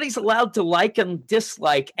 Everybody's allowed to like and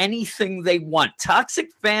dislike anything they want. Toxic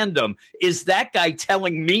fandom is that guy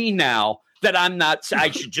telling me now that I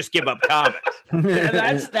should just give up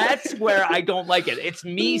comics. That's where I don't like it. It's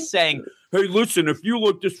me saying, hey, listen, if you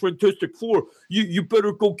like this Fantastic Four, you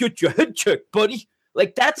better go get your head checked, buddy.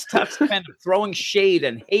 Like, that's toxic fandom, throwing shade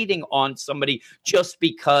and hating on somebody just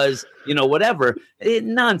because, whatever.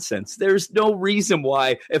 Nonsense. There's no reason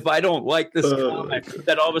why, if I don't like this comic,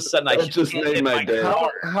 that all of a sudden I just made my day.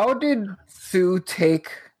 How did Sue take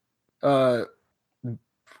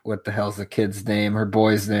what the hell's the kid's name? Her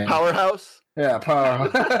boy's name? Powerhouse? Yeah,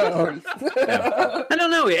 Powerhouse. Yeah. I don't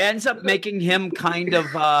know. It ends up making him kind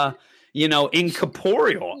of,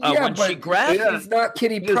 incorporeal when she grabs him. He's not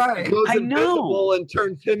Kitty Pryde. I know. And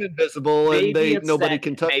turns him invisible, and nobody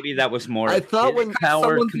can touch. Maybe that was more. I thought when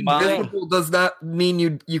someone's invisible does not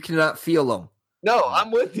mean you cannot feel them. No, I'm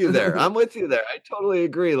with you there. I totally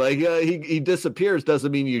agree. Like he disappears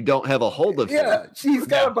doesn't mean you don't have a hold of him. Yeah, she's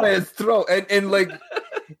got him by his throat, and like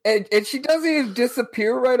And she doesn't even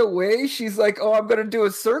disappear right away. She's like, "Oh, I'm gonna do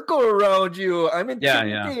a circle around you. I'm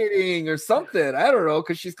intimidating or something." I don't know,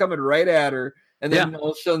 because she's coming right at her, and then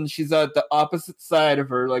all of a sudden she's at the opposite side of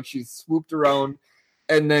her, like she's swooped around,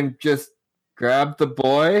 and then just grabbed the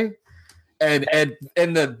boy. And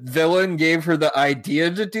the villain gave her the idea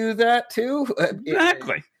to do that too.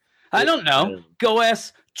 Exactly. I don't know. Go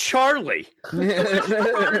ask Charlie.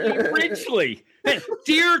 Charlie Ridgely.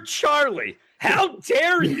 Dear Charlie, how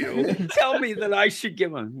dare you tell me that I should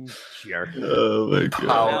give him jerk? Oh my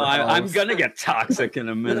God. I'm gonna get toxic in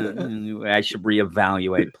a minute. I should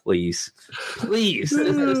reevaluate, please. Please.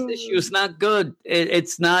 This issue is not good.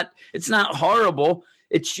 It's not horrible.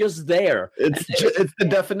 It's just there. It's the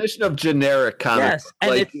definition of generic comic. Yes,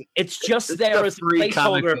 and it's just there as a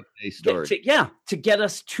placeholder to get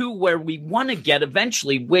us to where we want to get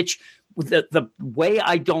eventually, which the way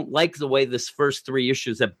I don't like the way this first 3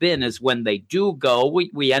 issues have been is when they do go,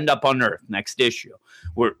 we end up on Earth next issue.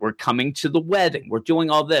 We're coming to the wedding. We're doing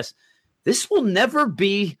all this. This will never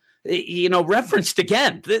be referenced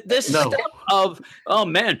again. This stuff of, oh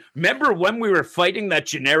man, remember when we were fighting that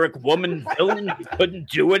generic woman villain who couldn't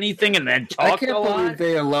do anything and then talked a lot? I can't believe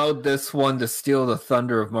they allowed this one to steal the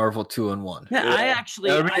thunder of Marvel 2-in-1. Yeah,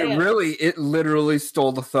 it literally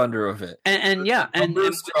stole the thunder of it. And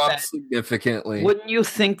dropped significantly. Wouldn't you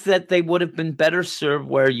think that they would have been better served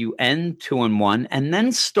where you end 2-in-1 and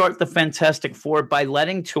then start the Fantastic Four by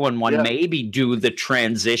letting 2-in-1 maybe do the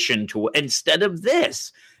transition to instead of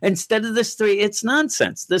this? Instead of this 3, it's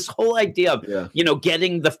nonsense. This whole idea of,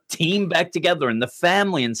 getting the team back together and the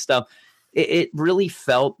family and stuff, it really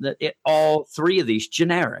felt that all 3 of these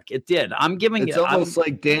generic. It did. It's almost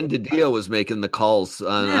like Dan DiDio was making the calls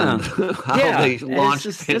on how they launched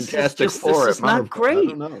Fantastic Four. This is not great. I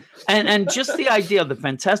don't know. And just the idea of the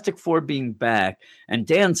Fantastic Four being back and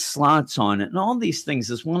Dan Slott's on it and all these things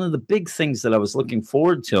is one of the big things that I was looking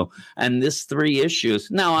forward to. And this 3 issues.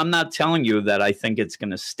 Now, I'm not telling you that I think it's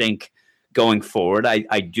going to stink going forward.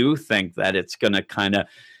 I do think that it's going to kind of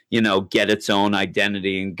get its own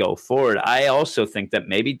identity and go forward. I also think that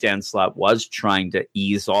maybe Dan Slott was trying to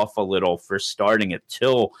ease off a little for starting it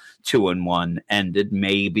till 2-in-1 ended.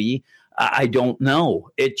 Maybe. I don't know.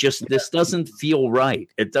 This doesn't feel right.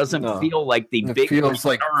 It doesn't feel like the big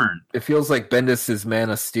return. It feels like Bendis' Man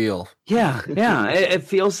of Steel. Yeah. It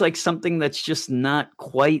feels like something that's just not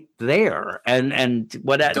quite there. And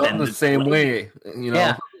what done the same way,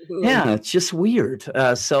 Yeah, it's just weird.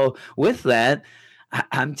 So with that,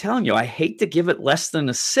 I'm telling you, I hate to give it less than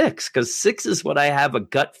a 6 because 6 is what I have a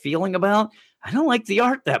gut feeling about. I don't like the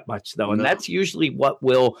art that much, though, and that's usually what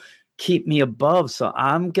will keep me above. So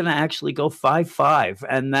I'm going to actually go 5.5,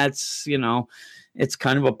 and that's, it's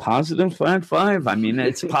kind of a positive 5.5. I mean,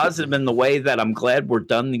 it's positive in the way that I'm glad we're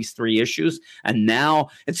done these 3 issues, and now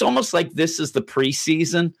it's almost like this is the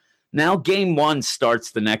preseason. Now game 1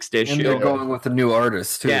 starts the next issue. And they're going with a new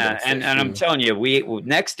artist too. Yeah, and I'm telling you,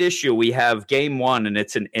 next issue we have game 1, and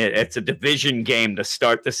it's a division game to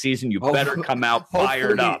start the season. You better come out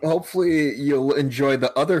fired up. Hopefully you'll enjoy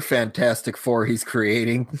the other Fantastic Four he's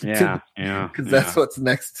creating. Yeah. Because that's what's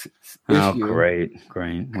next issue. Oh, great.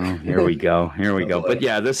 Well, here we go. But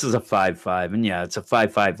yeah, this is a 5.5, and it's a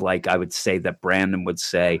 5.5. Like I would say that Brandon would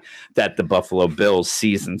say that the Buffalo Bills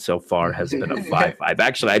season so far has been a 5.5.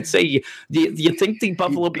 Actually, I'd say. Do you think the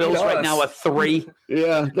Buffalo Bills right now are 3?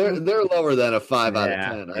 Yeah, they're lower than a 5 out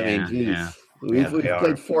of 10. I mean, geez. We've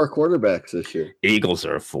played 4 quarterbacks this year. Eagles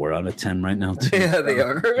are a 4 out of 10 right now, too. Yeah, they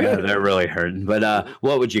are. Yeah, they're really hurting. But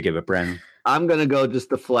what would you give it, Brandon? I'm going to go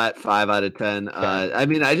just a flat 5 out of 10. I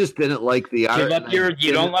mean, I just didn't like the art.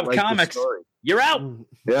 You don't love comics. You're out.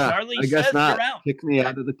 Yeah, Charlie I guess says not. You're out. Kick me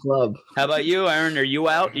out of the club. How about you, Aaron? Are you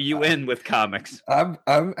out? Are you in with comics? I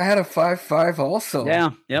had a 5.5 also.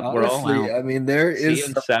 Yeah, yep. Honestly, we're all out. I mean, there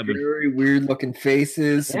is some very weird looking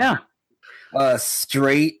faces. Yeah,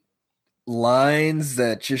 straight lines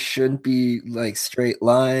that just shouldn't be like straight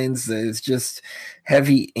lines. It's just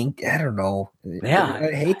heavy ink. I don't know. Yeah,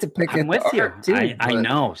 I hate to pick it with you. Too, I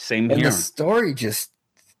know. Same here. And the story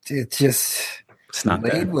it's not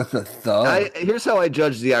laid good. With a thud. Here's how I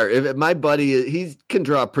judge the art. If my buddy, he can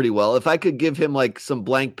draw pretty well. If I could give him like some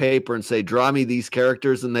blank paper and say, draw me these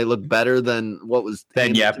characters and they look better than what was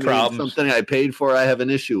something I paid for, I have an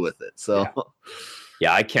issue with it. So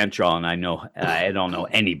yeah, I can't draw, and I don't know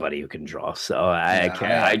anybody who can draw. So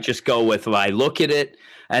I just go with, I look at it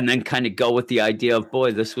and then kind of go with the idea of,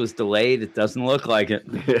 boy, this was delayed. It doesn't look like it.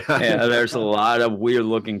 Yeah, there's a lot of weird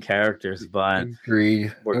looking characters, but we're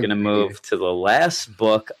going to move to the last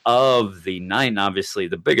book of the night, and obviously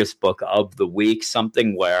the biggest book of the week,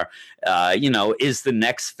 something where, is the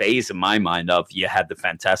next phase in my mind of you had the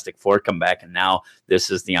Fantastic Four come back, and now this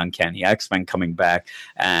is the Uncanny X-Men coming back,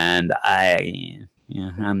 and I'm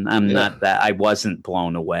not that. I wasn't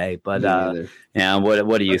blown away, but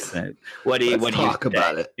what do you think? What do you talk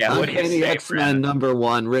about it? Yeah, Uncanny X-Men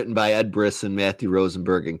 #1, written by Ed Brisson, Matthew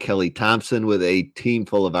Rosenberg, and Kelly Thompson, with a team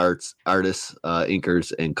full of artists,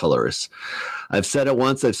 inkers, and colorists. I've said it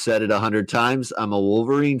once, I've said it 100 times. I'm a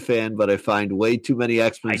Wolverine fan, but I find way too many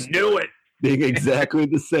X-Men. I knew it. Being exactly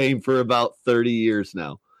the same for about 30 years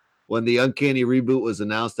now. When the Uncanny reboot was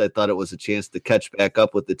announced, I thought it was a chance to catch back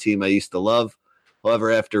up with the team I used to love.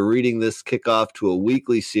 However, after reading this kickoff to a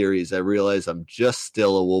weekly series, I realize I'm just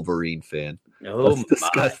still a Wolverine fan. Let's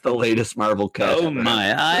discuss the latest Marvel cast. Oh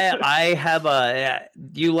my! I have a.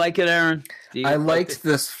 Do you like it, Aaron? I liked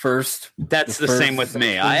this first. That's the same with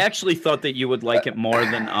me. I actually thought that you would like it more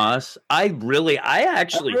than us. I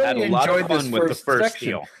actually had a lot of fun with the first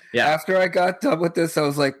deal. Yeah. After I got done with this, I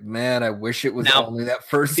was like, man, I wish it was only that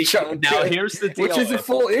first chunk. Now, here's the deal. Which is a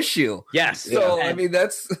full issue. Yes. So, I mean,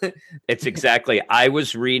 that's... It's exactly... I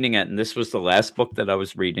was reading it, and this was the last book that I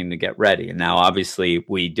was reading to get ready. And now, obviously,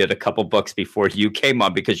 we did a couple books before you came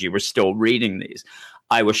on because you were still reading these.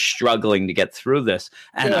 I was struggling to get through this.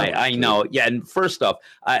 And I know, and first off,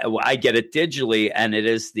 I get it digitally, and it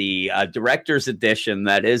is the director's edition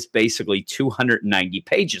that is basically 290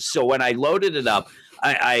 pages. So when I loaded it up,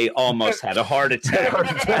 I almost had a heart attack.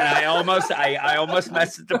 And I almost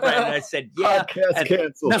messaged the Brandon. I said, yeah.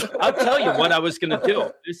 Canceled. No, I'll tell you what I was going to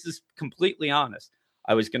do. This is completely honest.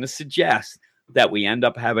 I was going to suggest that we end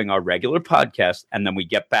up having our regular podcast, and then we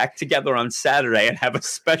get back together on Saturday and have a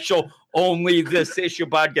special only this issue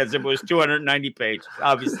podcast. It was 290 pages.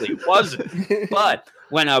 Obviously it wasn't. But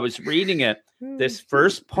when I was reading it, this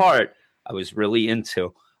first part I was really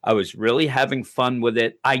into. I was really having fun with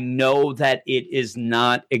it. I know that it is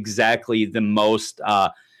not exactly the most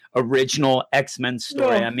original X-Men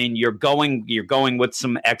story. No. I mean, you're going with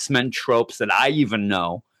some X-Men tropes that I even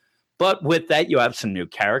know. But with that, you have some new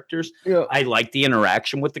characters. Yeah. I like the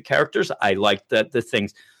interaction with the characters. I like the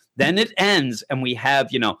things. Then it ends, and we have,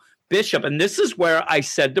 Bishop. And this is where I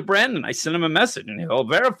said to Brandon, I sent him a message, and he'll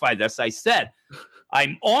verify this. I said,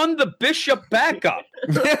 I'm on the Bishop backup.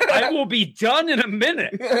 I will be done in a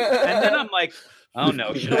minute. And then I'm like, oh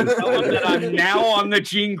no, should I tell him that I'm now on the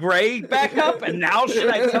Jean Grey backup? And now should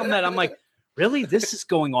I tell him that? I'm like, really? This is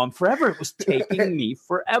going on forever. It was taking me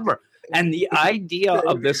forever. And the idea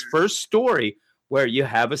of this first story where you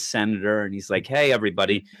have a senator and he's like, hey,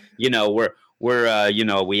 everybody, we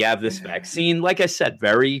have this vaccine. Like I said,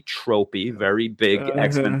 very tropey, very big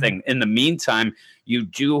X-Men thing. In the meantime, you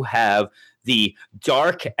do have the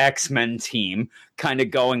dark X-Men team kind of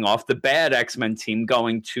going off, the bad X-Men team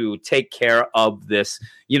going to take care of this,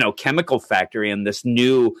 chemical factory, and this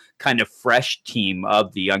new kind of fresh team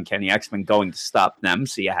of the Uncanny X-Men going to stop them.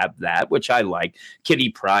 So you have that, which I like. Kitty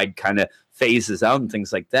Pryde kind of phases out and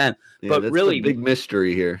things like that. Yeah, but that's really, the big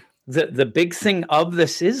mystery here. The big thing of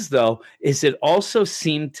this is it also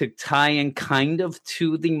seemed to tie in kind of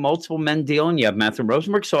to the Multiple Men deal, and you have Matthew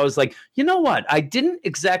Rosenberg. So I was like, you know what? I didn't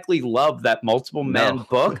exactly love that Multiple Men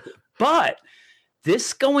book, but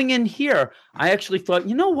this going in here, I actually thought,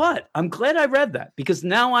 you know what? I'm glad I read that, because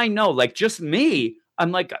now I know, like, just me,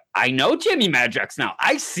 I'm like, I know Jimmy Madrox now.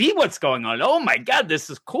 I see what's going on. Oh my God, this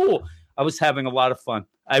is cool. I was having a lot of fun.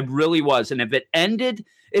 I really was. And if it ended,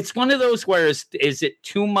 it's one of those where is it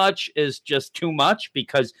too much is just too much?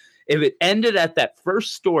 Because if it ended at that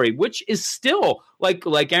first story, which is still, like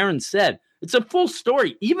Aaron said, it's a full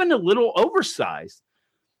story, even a little oversized.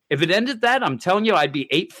 If it ended that, I'm telling you, I'd be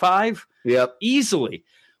 8.5 easily.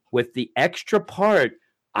 With the extra part,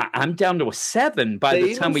 I'm down to a 7 by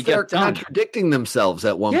the time we get done. Contradicting themselves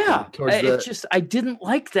at one point. I didn't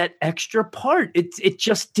like that extra part. It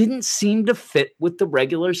just didn't seem to fit with the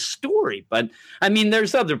regular story. But I mean,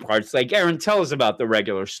 there's other parts. Like, Aaron, tell us about the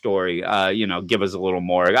regular story. Give us a little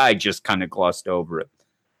more. I just kind of glossed over it.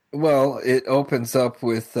 Well, it opens up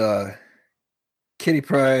with Kitty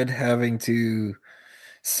Pryde having to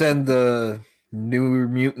send the New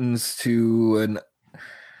Mutants to an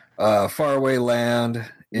faraway land.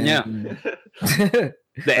 I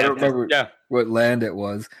don't remember what land it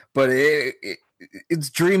was, but it's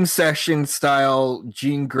Dream Session style,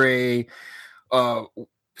 Jean Grey,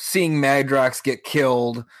 seeing Madrox get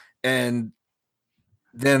killed, and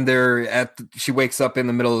then she wakes up in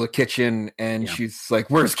the middle of the kitchen and she's like,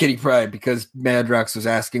 where's Kitty Pryde? Because Madrox was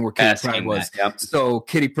asking where Kitty Pryde was. So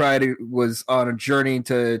Kitty Pryde was on a journey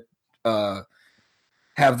to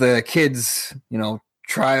have the kids,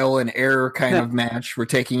 trial and error kind of match. We're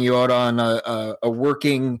taking you out on a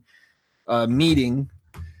working meeting,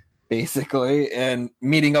 basically, and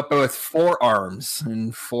meeting up with forearms.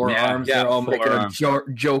 And forearms are all making a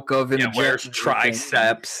joke of. Where's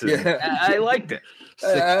triceps? I liked it.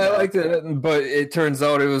 I liked it, but it turns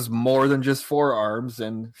out it was more than just forearms,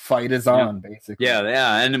 and fight is on, basically.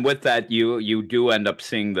 Yeah, and with that, you do end up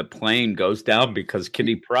seeing the plane goes down because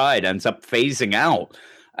Kitty Pryde ends up phasing out,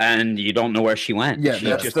 and you don't know where she went. Yeah,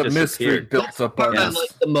 that's just the mystery built up. I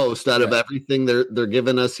like the most out of everything they're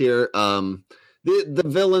giving us here. The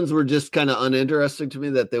villains were just kind of uninteresting to me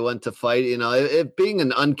that they went to fight. It being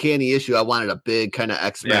an uncanny issue, I wanted a big kind of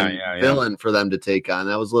X-Men villain for them to take on.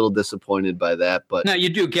 I was a little disappointed by that, but no, you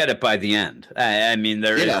do get it by the end. I mean,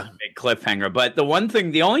 there is a big cliffhanger. But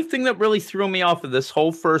the only thing that really threw me off of this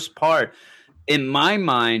whole first part, in my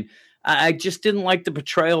mind, I just didn't like the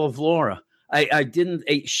portrayal of Laura. I didn't.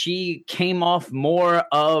 She came off more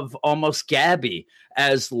of almost Gabby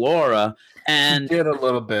as Laura. And she did a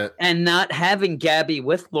little bit, and not having Gabby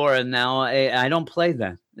with Laura now, I don't play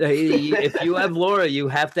that. If you have Laura, you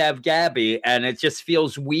have to have Gabby, and it just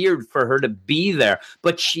feels weird for her to be there.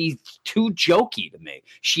 But she's too jokey to me.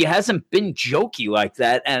 She hasn't been jokey like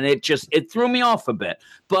that, and it threw me off a bit.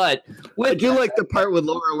 But I do like the part with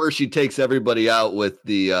Laura where she takes everybody out with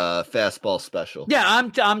the fastball special. Yeah,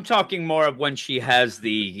 I'm talking more of when she has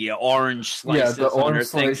the orange slices on her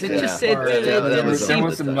things. There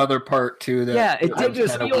was another part too.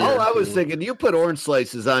 I was thinking, you put orange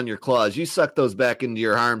slices on your claws, you suck those back into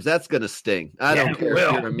your arms, that's gonna sting. I don't care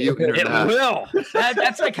if you're a mutant or not. It will.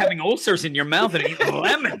 That's like having ulcers in your mouth and eating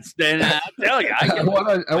lemons. Then I tell you, I want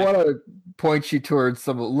to point you towards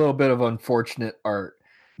a little bit of unfortunate art.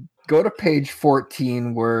 Go to page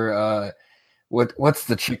 14 where what's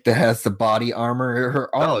the chick that has the body armor?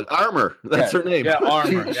 Her armor. Armor. That's her name. Yeah,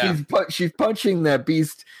 Armor. She's punching that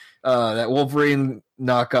beast, that Wolverine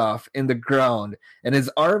knockoff in the ground, and his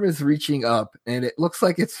arm is reaching up, and it looks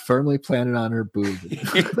like it's firmly planted on her boob.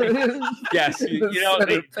 Yes,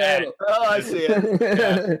 I see it.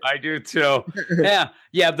 Yeah, I do too. Yeah,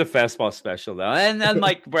 you have the fastball special though, and then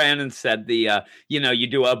like Brandon said, you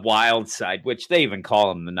do a wild side, which they even call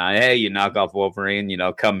him the night. Hey, you knock off Wolverine,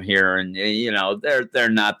 come here, and they're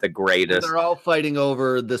not the greatest. They're all fighting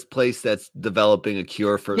over this place that's developing a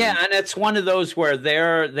cure for. Yeah, and it's one of those where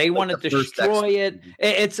they want to destroy it.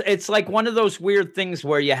 It's like one of those weird things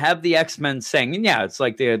where you have the X-Men saying, and it's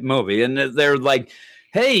like the movie, and they're like,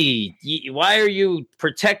 hey, why are you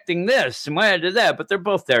protecting this? And why did that? But they're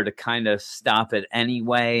both there to kind of stop it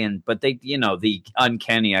anyway. But they, the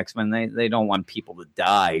uncanny X-Men, they don't want people to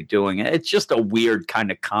die doing it. It's just a weird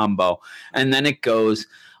kind of combo. And then it goes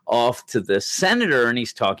off to the senator, and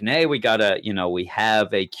he's talking, hey, we gotta, we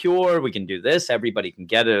have a cure, we can do this, everybody can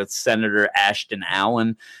get it. It's Senator Ashton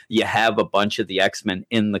Allen. You have a bunch of the X-Men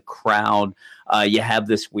in the crowd. You have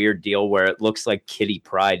this weird deal where it looks like Kitty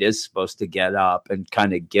Pryde is supposed to get up and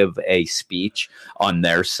kind of give a speech on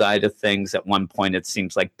their side of things. At one point, it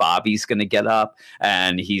seems like Bobby's going to get up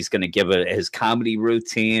and he's going to give his comedy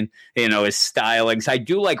routine, his stylings. I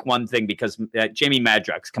do like one thing because Jamie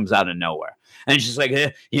Madrox comes out of nowhere. And she's like,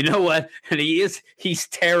 you know what? And he's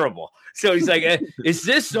terrible. So he's like, is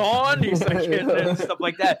this on? He's like, and stuff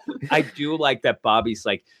like that. I do like that Bobby's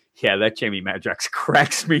like, yeah, that Jamie Madrox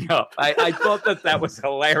cracks me up. I thought that was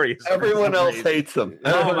hilarious. Everyone else hates him.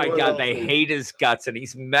 Oh, my God. They hate his guts, and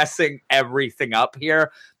he's messing everything up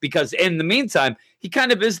here because in the meantime, he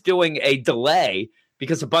kind of is doing a delay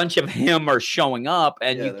because a bunch of him are showing up,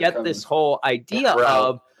 and you get this whole idea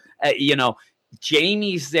of,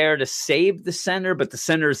 Jamie's there to save the center, but the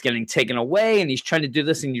center is getting taken away, and he's trying to do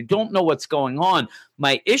this, and you don't know what's going on.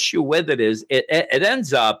 My issue with it is it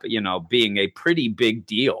ends up, being a pretty big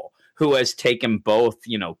deal who has taken both,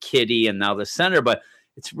 Kitty and now the center, but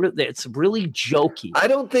it's really jokey. I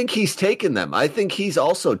don't think he's taken them. I think he's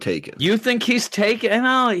also taken. You think he's taken?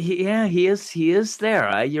 No, he is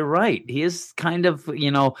there. You're right. He is kind of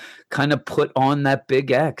put on that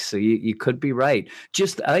big X. So you could be right.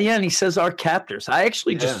 Just and he says our captors. I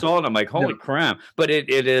actually just saw it. I'm like, holy crap! But it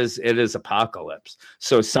is Apocalypse.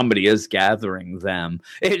 So somebody is gathering them.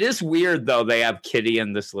 It is weird though. They have Kitty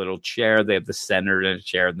in this little chair. They have the Senator in a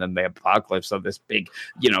chair, and then they have Apocalypse on this big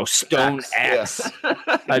stone X.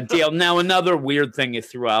 Deal. Now, another weird thing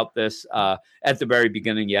throughout this, at the very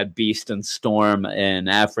beginning, you had Beast and Storm in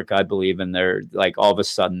Africa, I believe, and they're like all of a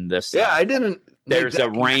sudden this. Yeah, I didn't. there's a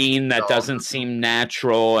rain that doesn't seem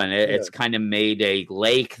natural, and it's kind of made a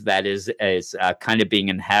lake that is kind of being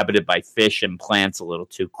inhabited by fish and plants a little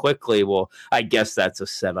too quickly. Well, I guess that's a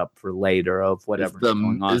setup for later of whatever's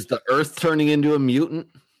going on. Is the Earth turning into a mutant?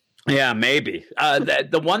 Yeah, maybe.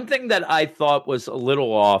 The one thing that I thought was a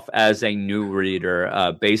little off as a new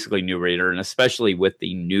reader, basically new reader, and especially with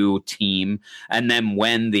the new team, and then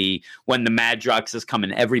when the Madrox is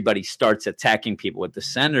coming, everybody starts attacking people with the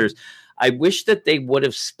Senators. I wish that they would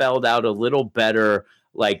have spelled out a little better,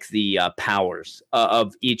 like the powers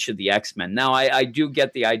of each of the X-Men. Now, I do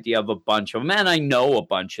get the idea of a bunch of them, and I know a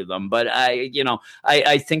bunch of them, but I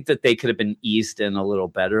think that they could have been eased in a little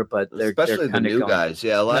better. But especially the new guys,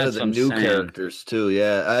 a lot of the new characters too.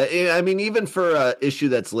 Yeah, I mean, even for an issue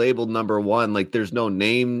that's labeled #1, like there's no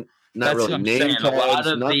name. Not really name tags, a lot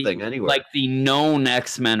of nothing anywhere. Like the known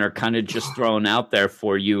X-Men are kind of just thrown out there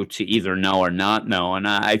for you to either know or not know. And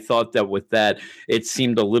I thought that with that, it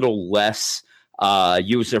seemed a little less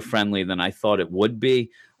user friendly than I thought it would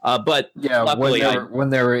be. But yeah, luckily, when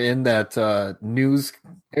they were in that news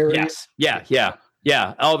area. Yes.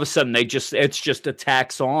 Yeah. All of a sudden it's just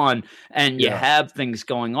attacks on, and you have things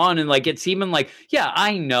going on. And like, it's even like,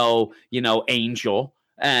 I know, Angel.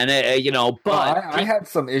 And but I had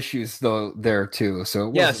some issues though there too.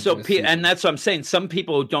 So and that's what I'm saying. Some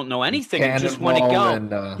people don't know anything and just want to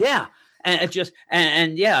go. And it just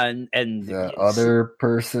and the other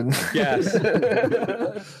person. Yes.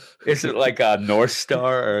 Is it like a North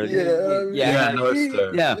Star? Or, North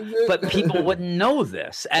Star. Yeah, but people wouldn't know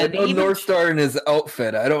this. And even North Star in his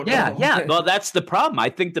outfit, I don't know. Yeah. Well, that's the problem.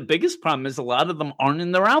 I think the biggest problem is a lot of them aren't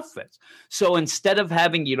in their outfits. So instead of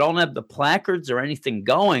you don't have the placards or anything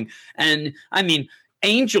going. And I mean,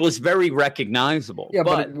 Angel is very recognizable. Yeah,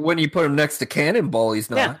 but when you put him next to Cannonball,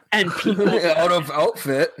 he's not. Yeah, and people out of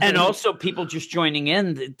outfit. And also people just joining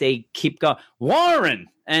in, they keep going, Warren.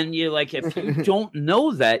 And you're like, if you don't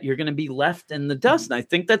know that, you're going to be left in the dust. And I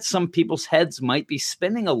think that some people's heads might be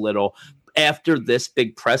spinning a little after this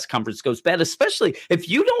big press conference goes bad, especially if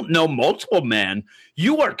you don't know Multiple Man,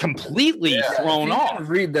 you are completely thrown off.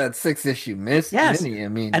 Read that 6-issue mini. I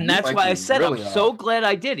mean, and that's why I said really I'm so glad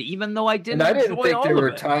I did, even though I didn't. And I didn't think they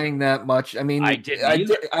were tying that much. I mean, I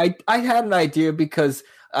had an idea because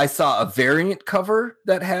I saw a variant cover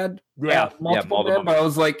that had multiple men, but I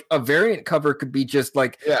was like, a variant cover could be just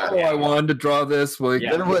like, I wanted to draw this.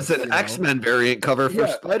 There was an X-Men variant cover for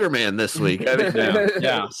Spider-Man this week.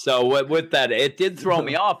 So with that, it did throw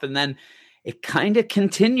me off, and then it kind of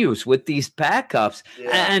continues with these backups.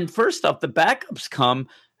 And first off, the backups come,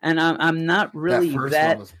 and I'm not really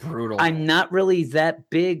that was brutal. I'm not really that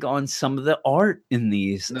big on some of the art in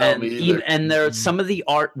these, and there's some of the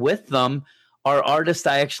art with them are artists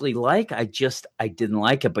I actually like. I didn't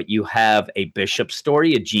like it, but you have a Bishop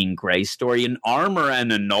story, a Jean Grey story, an Armor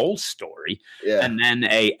and a Knoll story, and then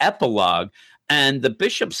a epilogue. And the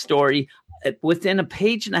Bishop story, within a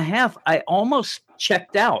page and a half, I almost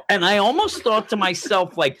checked out. And I almost thought to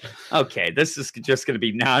myself, like, okay, this is just going to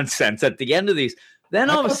be nonsense at the end of these. Then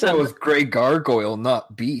all of a sudden, it was Grey Gargoyle,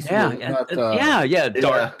 not Beast. Dark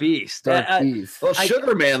Beast. Dark Beast. Well,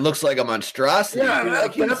 Sugar Man looks like a monstrosity.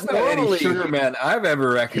 That's not any Sugar Man I've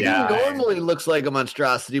ever recognized. He normally looks like a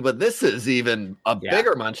monstrosity, but this is even a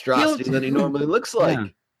bigger monstrosity than he normally looks like.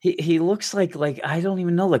 Yeah. He looks like I don't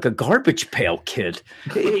even know, like a garbage pail kid.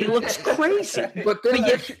 He looks crazy. But then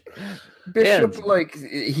Bishop,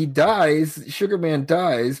 he dies. Sugar Man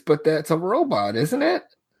dies, but that's a robot, isn't it?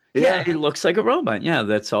 Yeah, he looks like a robot. Yeah,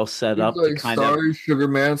 that's all set up to kind of. Sorry, Sugar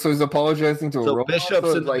Man. So he's apologizing to a robot.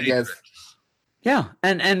 Bishop's in the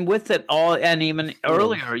and with it all, and even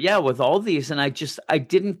earlier, with all these, and I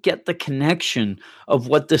didn't get the connection of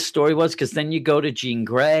what the story was, because then you go to Jean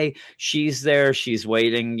Grey, she's there, she's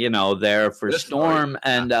waiting, there for Storm,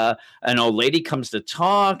 and an old lady comes to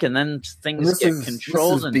talk, and then things get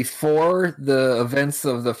controlled. This is before the events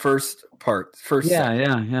of the first part.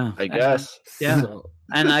 I guess.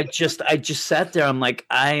 And I just sat there. I'm like,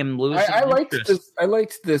 I am losing. I liked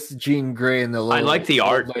this Jean Grey and the little. I like the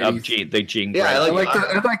art of Jean Grey. Yeah, I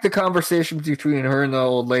like the conversation between her and the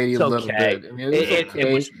old lady a little bit. I mean,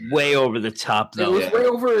 it was way over the top, though. It was way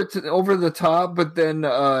over the top, but then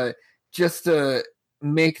just to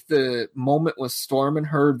make the moment with Storm and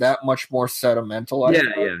her that much more sentimental.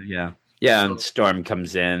 Yeah, and Storm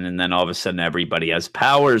comes in, and then all of a sudden everybody has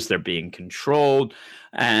powers. They're being controlled.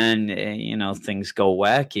 and things go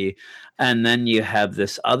wacky. And then you have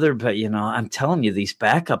this other, but I'm telling you, these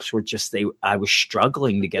backups were just I was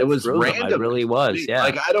struggling to get through them. I really was. Yeah.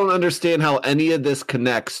 Like, I don't understand how any of this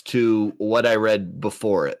connects to what I read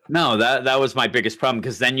before it. No, that was my biggest problem,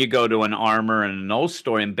 because then you go to an Armor and an old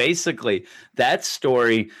story, and basically that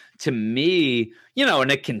story to me,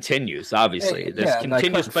 and it continues. Obviously, this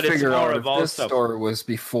continues, but it's more of also. This story was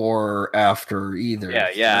before or after either.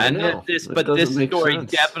 Yeah, and this story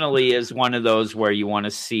definitely is one of those where you want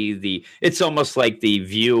to see it's almost like the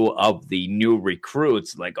view of the new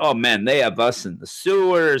recruits, like, oh man, they have us in the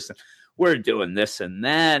sewers. We're doing this and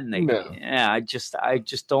that, and I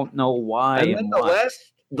just don't know why. And then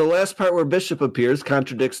the last part where Bishop appears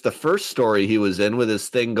contradicts the first story he was in, with his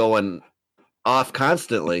thing going off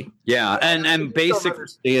constantly. Yeah, and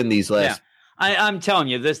basically in these last. Yeah. I'm telling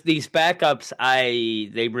you, these backups,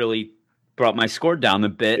 they really brought my score down a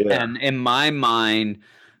bit, and in my mind,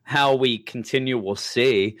 how we continue, we'll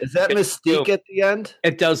see. Is that Mystique at the end?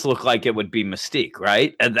 It does look like it would be Mystique,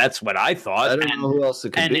 right? And that's what I thought. I don't know who else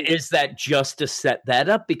it could be. And is that just to set that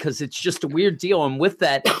up? Because it's just a weird deal. And with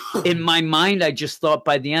that, in my mind, I just thought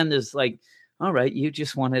by the end is like, all right, you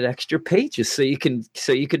just wanted extra pages so you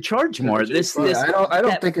could charge more. I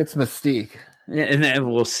don't think it's Mystique. And then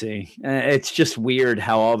we'll see. It's just weird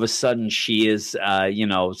how all of a sudden she is,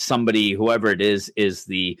 somebody, whoever it is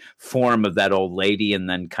the form of that old lady, and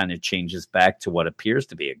then kind of changes back to what appears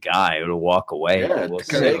to be a guy to walk away. Yeah,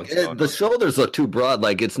 the shoulders look too broad.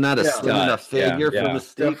 Like, it's not a slim enough figure for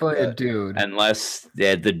Mystique. Definitely a dude. Unless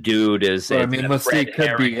the dude is. Mystique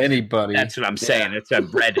could be anybody. That's what I'm saying. It's a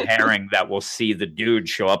red herring that we'll see the dude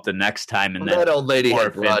show up the next time, and then that old lady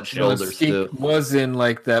had broad shoulders too. Was in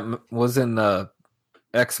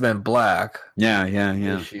X-Men Black. Yeah.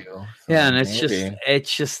 Issue, so and it's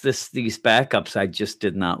just these backups I just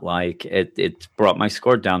did not like. It brought my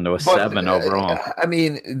score down to a 7 overall. I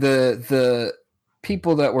mean, the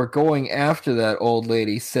people that were going after that old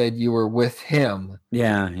lady said you were with him.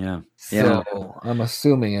 Yeah. So I'm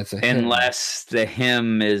assuming it's a him. Unless the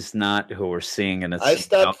him is not who we're seeing, and it's I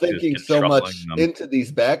stopped thinking so much into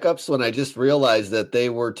these backups when I just realized that they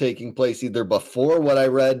were taking place either before what I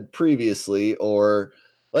read previously, or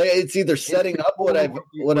like it's either setting up what I've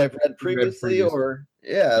read previously, or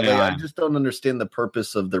I just don't understand the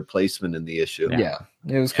purpose of their placement in the issue. Yeah,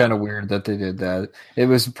 it was kind of weird that they did that. It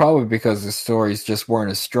was probably because the stories just weren't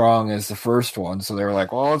as strong as the first one, so they were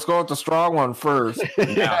like, "Well, let's go with the strong one first."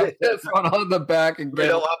 This one on the back, and they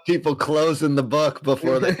don't want people closing the book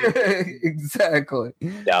before they exactly.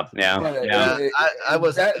 Yeah. I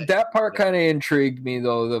was that part kind of intrigued me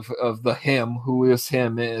though, of the him, who this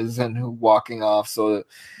him is, and who walking off. So,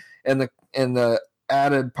 and the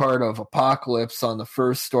added part of Apocalypse on the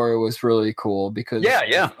first story was really cool because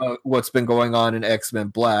what's been going on in X-Men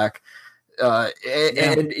Black.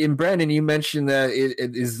 And in Brandon, you mentioned that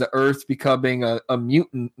it is the Earth becoming a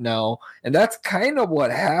mutant now, and that's kind of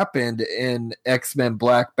what happened in X-Men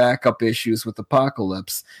Black backup issues with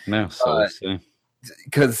Apocalypse.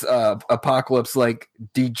 Because Apocalypse like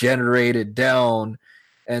degenerated down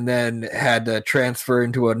and then had to transfer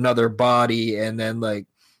into another body, and then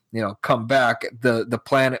come back. The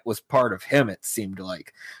planet was part of him, it seemed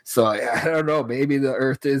like. So I don't know, maybe the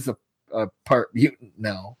Earth is a part mutant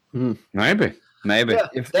now. Maybe. Yeah,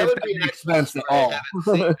 if that would be an expense at all, I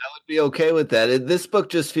would be okay with that. This book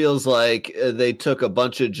just feels like they took a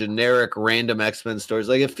bunch of generic random X-Men stories.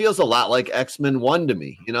 Like, it feels a lot like X-Men 1 to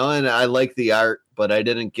me, and I like the art, but I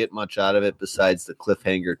didn't get much out of it besides the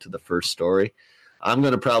cliffhanger to the first story. I'm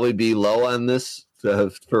going to probably be low on this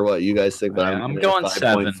for what you guys think, but I'm going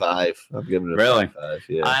 5.5. I'm giving it a 5.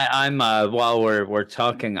 Yeah. I'm while we're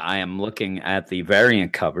talking, I am looking at the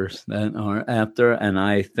variant covers that are after, and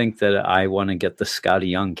I think that I want to get the Scotty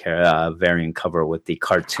Young variant cover with the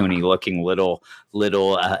cartoony looking little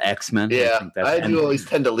X-Men. Yeah, I do always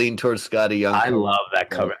tend to lean towards Scotty Young. I love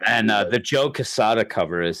that cover, and the Joe Quesada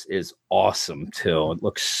cover is awesome too. It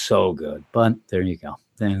looks so good. But there you go.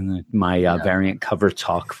 Then my variant cover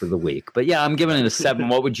talk for the week. But yeah, I'm giving it a 7.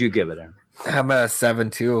 What would you give it, Aaron? I'm at a 7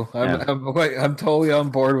 too. I'm totally on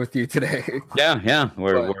board with you today. Yeah.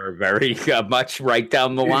 We're very much right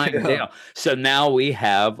down the line. Yeah. So now we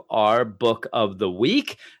have our book of the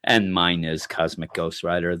week, and mine is Cosmic Ghost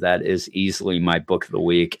Rider. That is easily my book of the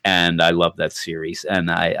week, and I love that series. And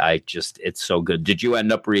I just, it's so good. Did you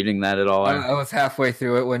end up reading that at all? I was halfway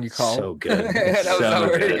through it when you called. So good.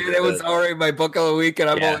 It was already my book of the week, and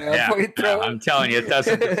I'm only halfway through. I'm telling you, it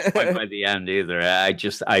doesn't disappoint by the end either. I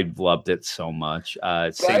loved it so much.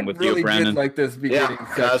 Same with you, Brandon. Like this beginning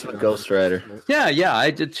Cosmic Ghost Rider. Yeah, I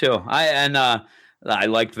did too. I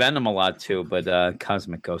liked Venom a lot too, but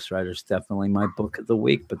Cosmic Ghost Rider is definitely my book of the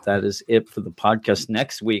week. But that is it for the podcast.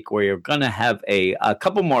 Next week, we're going to have a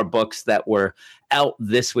couple more books that were out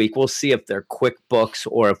this week. We'll see if they're quick books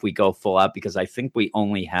or if we go full out, because I think we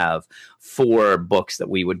only have 4 books that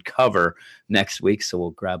we would cover next week. So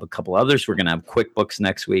we'll grab a couple others. We're going to have quick books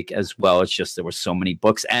next week as well. It's just there were so many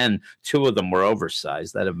books, and 2 of them were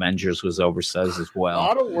oversized. That Avengers was oversized as well. A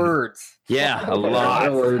lot of words. Yeah, a lot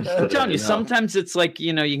of words. I'm telling you, sometimes it's like,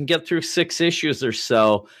 you can get through 6 issues or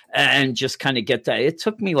so and just kind of get that. It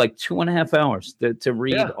took me like 2.5 hours to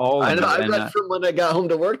read all of it. I read from when I got home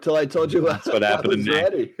to work till I told you that's what happened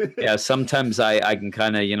to me. Yeah, sometimes I can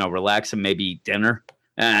kind of, relax and maybe eat dinner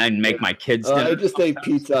and make my kids dinner. I just ate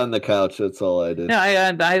pizza on the couch. That's all I did. Yeah,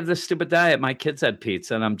 I have this stupid diet. My kids had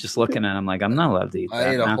pizza, and I'm just looking at it. I'm like, I'm not allowed to eat that.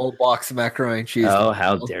 I ate a whole box of macaroni and cheese. Oh,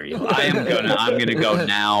 how dare you! I'm gonna go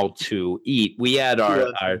now to eat. We had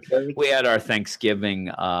our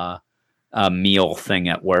Thanksgiving meal thing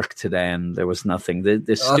at work today, and there was nothing.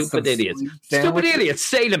 The stupid idiots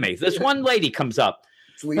say to me. This one lady comes up.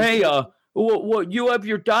 Hey, what you have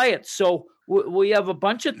your diet, so we have a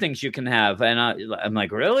bunch of things you can have. And I'm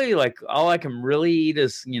like, really? Like, all I can really eat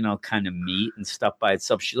is, kind of meat and stuff by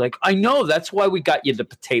itself. She's like, I know. That's why we got you the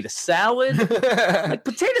potato salad. Like,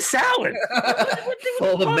 potato salad.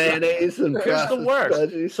 Full of mayonnaise and here's the worst.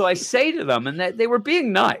 Veggies. So I say to them, and they were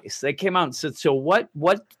being nice. They came out and said, so what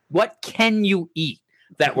can you eat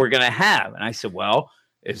that we're going to have? And I said, well,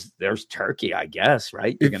 there's turkey, I guess,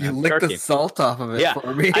 right? You're going to lick turkey. The salt off of it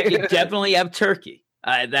for me. I can definitely have turkey.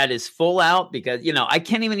 That is full out because, I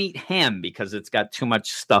can't even eat ham because it's got too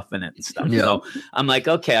much stuff in it and stuff. Yeah. So I'm like,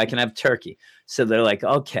 okay, I can have turkey. So they're like,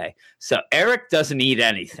 okay. So Eric doesn't eat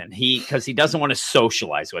anything because he doesn't want to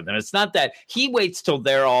socialize with them. It's not that he waits till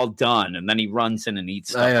they're all done and then he runs in and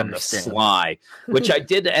eats stuff on the sly, which I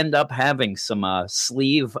did end up having some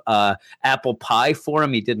sleeve apple pie for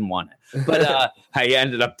him. He didn't want it. But I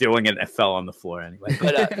ended up doing it and it fell on the floor anyway.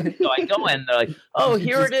 But so I go in, they're like, oh,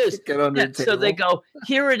 here it is. So they go,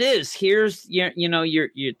 here it is. Here's your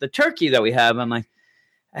the turkey that we have. I'm like,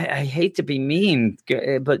 I hate to be mean,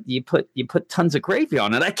 but you put tons of gravy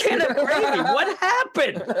on it. I can't have gravy. What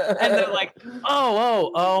happened? And they're like,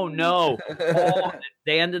 oh no.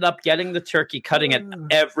 They ended up getting the turkey, cutting it.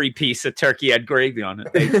 Every piece of turkey had gravy on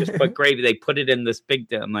it. They just put gravy. They put it in this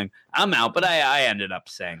big. I'm like, I'm out. But I ended up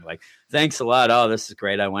saying, like, thanks a lot. Oh, this is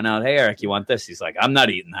great. I went out. Hey, Eric, you want this? He's like, I'm not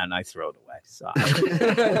eating that. And I throw it away. So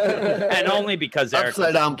and only because Eric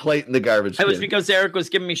upside down plate in the garbage. It was because Eric was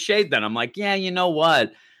giving me shade then. I'm like, yeah, you know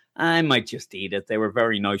what? I might just eat it. They were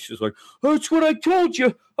very nice. She was like, that's what I told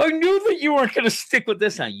you. I knew that you weren't going to stick with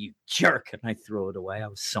this. You jerk. And I threw it away. I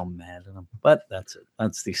was so mad at them. But that's it.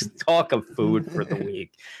 That's the talk of food for the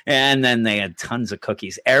week. And then they had tons of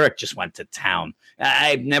cookies. Eric just went to town.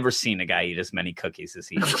 I've never seen a guy eat as many cookies as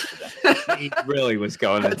he did today. He really was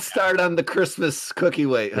going. Let's start on the Christmas cookie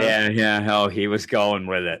weight. Huh? Yeah. Oh, he was going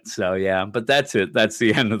with it. So, yeah. But that's it. That's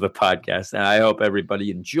the end of the podcast. And I hope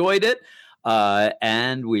everybody enjoyed it.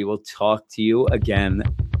 And we will talk to you again.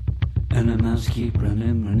 And the mouse keep running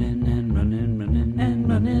and running and running and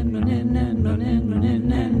running and running and running.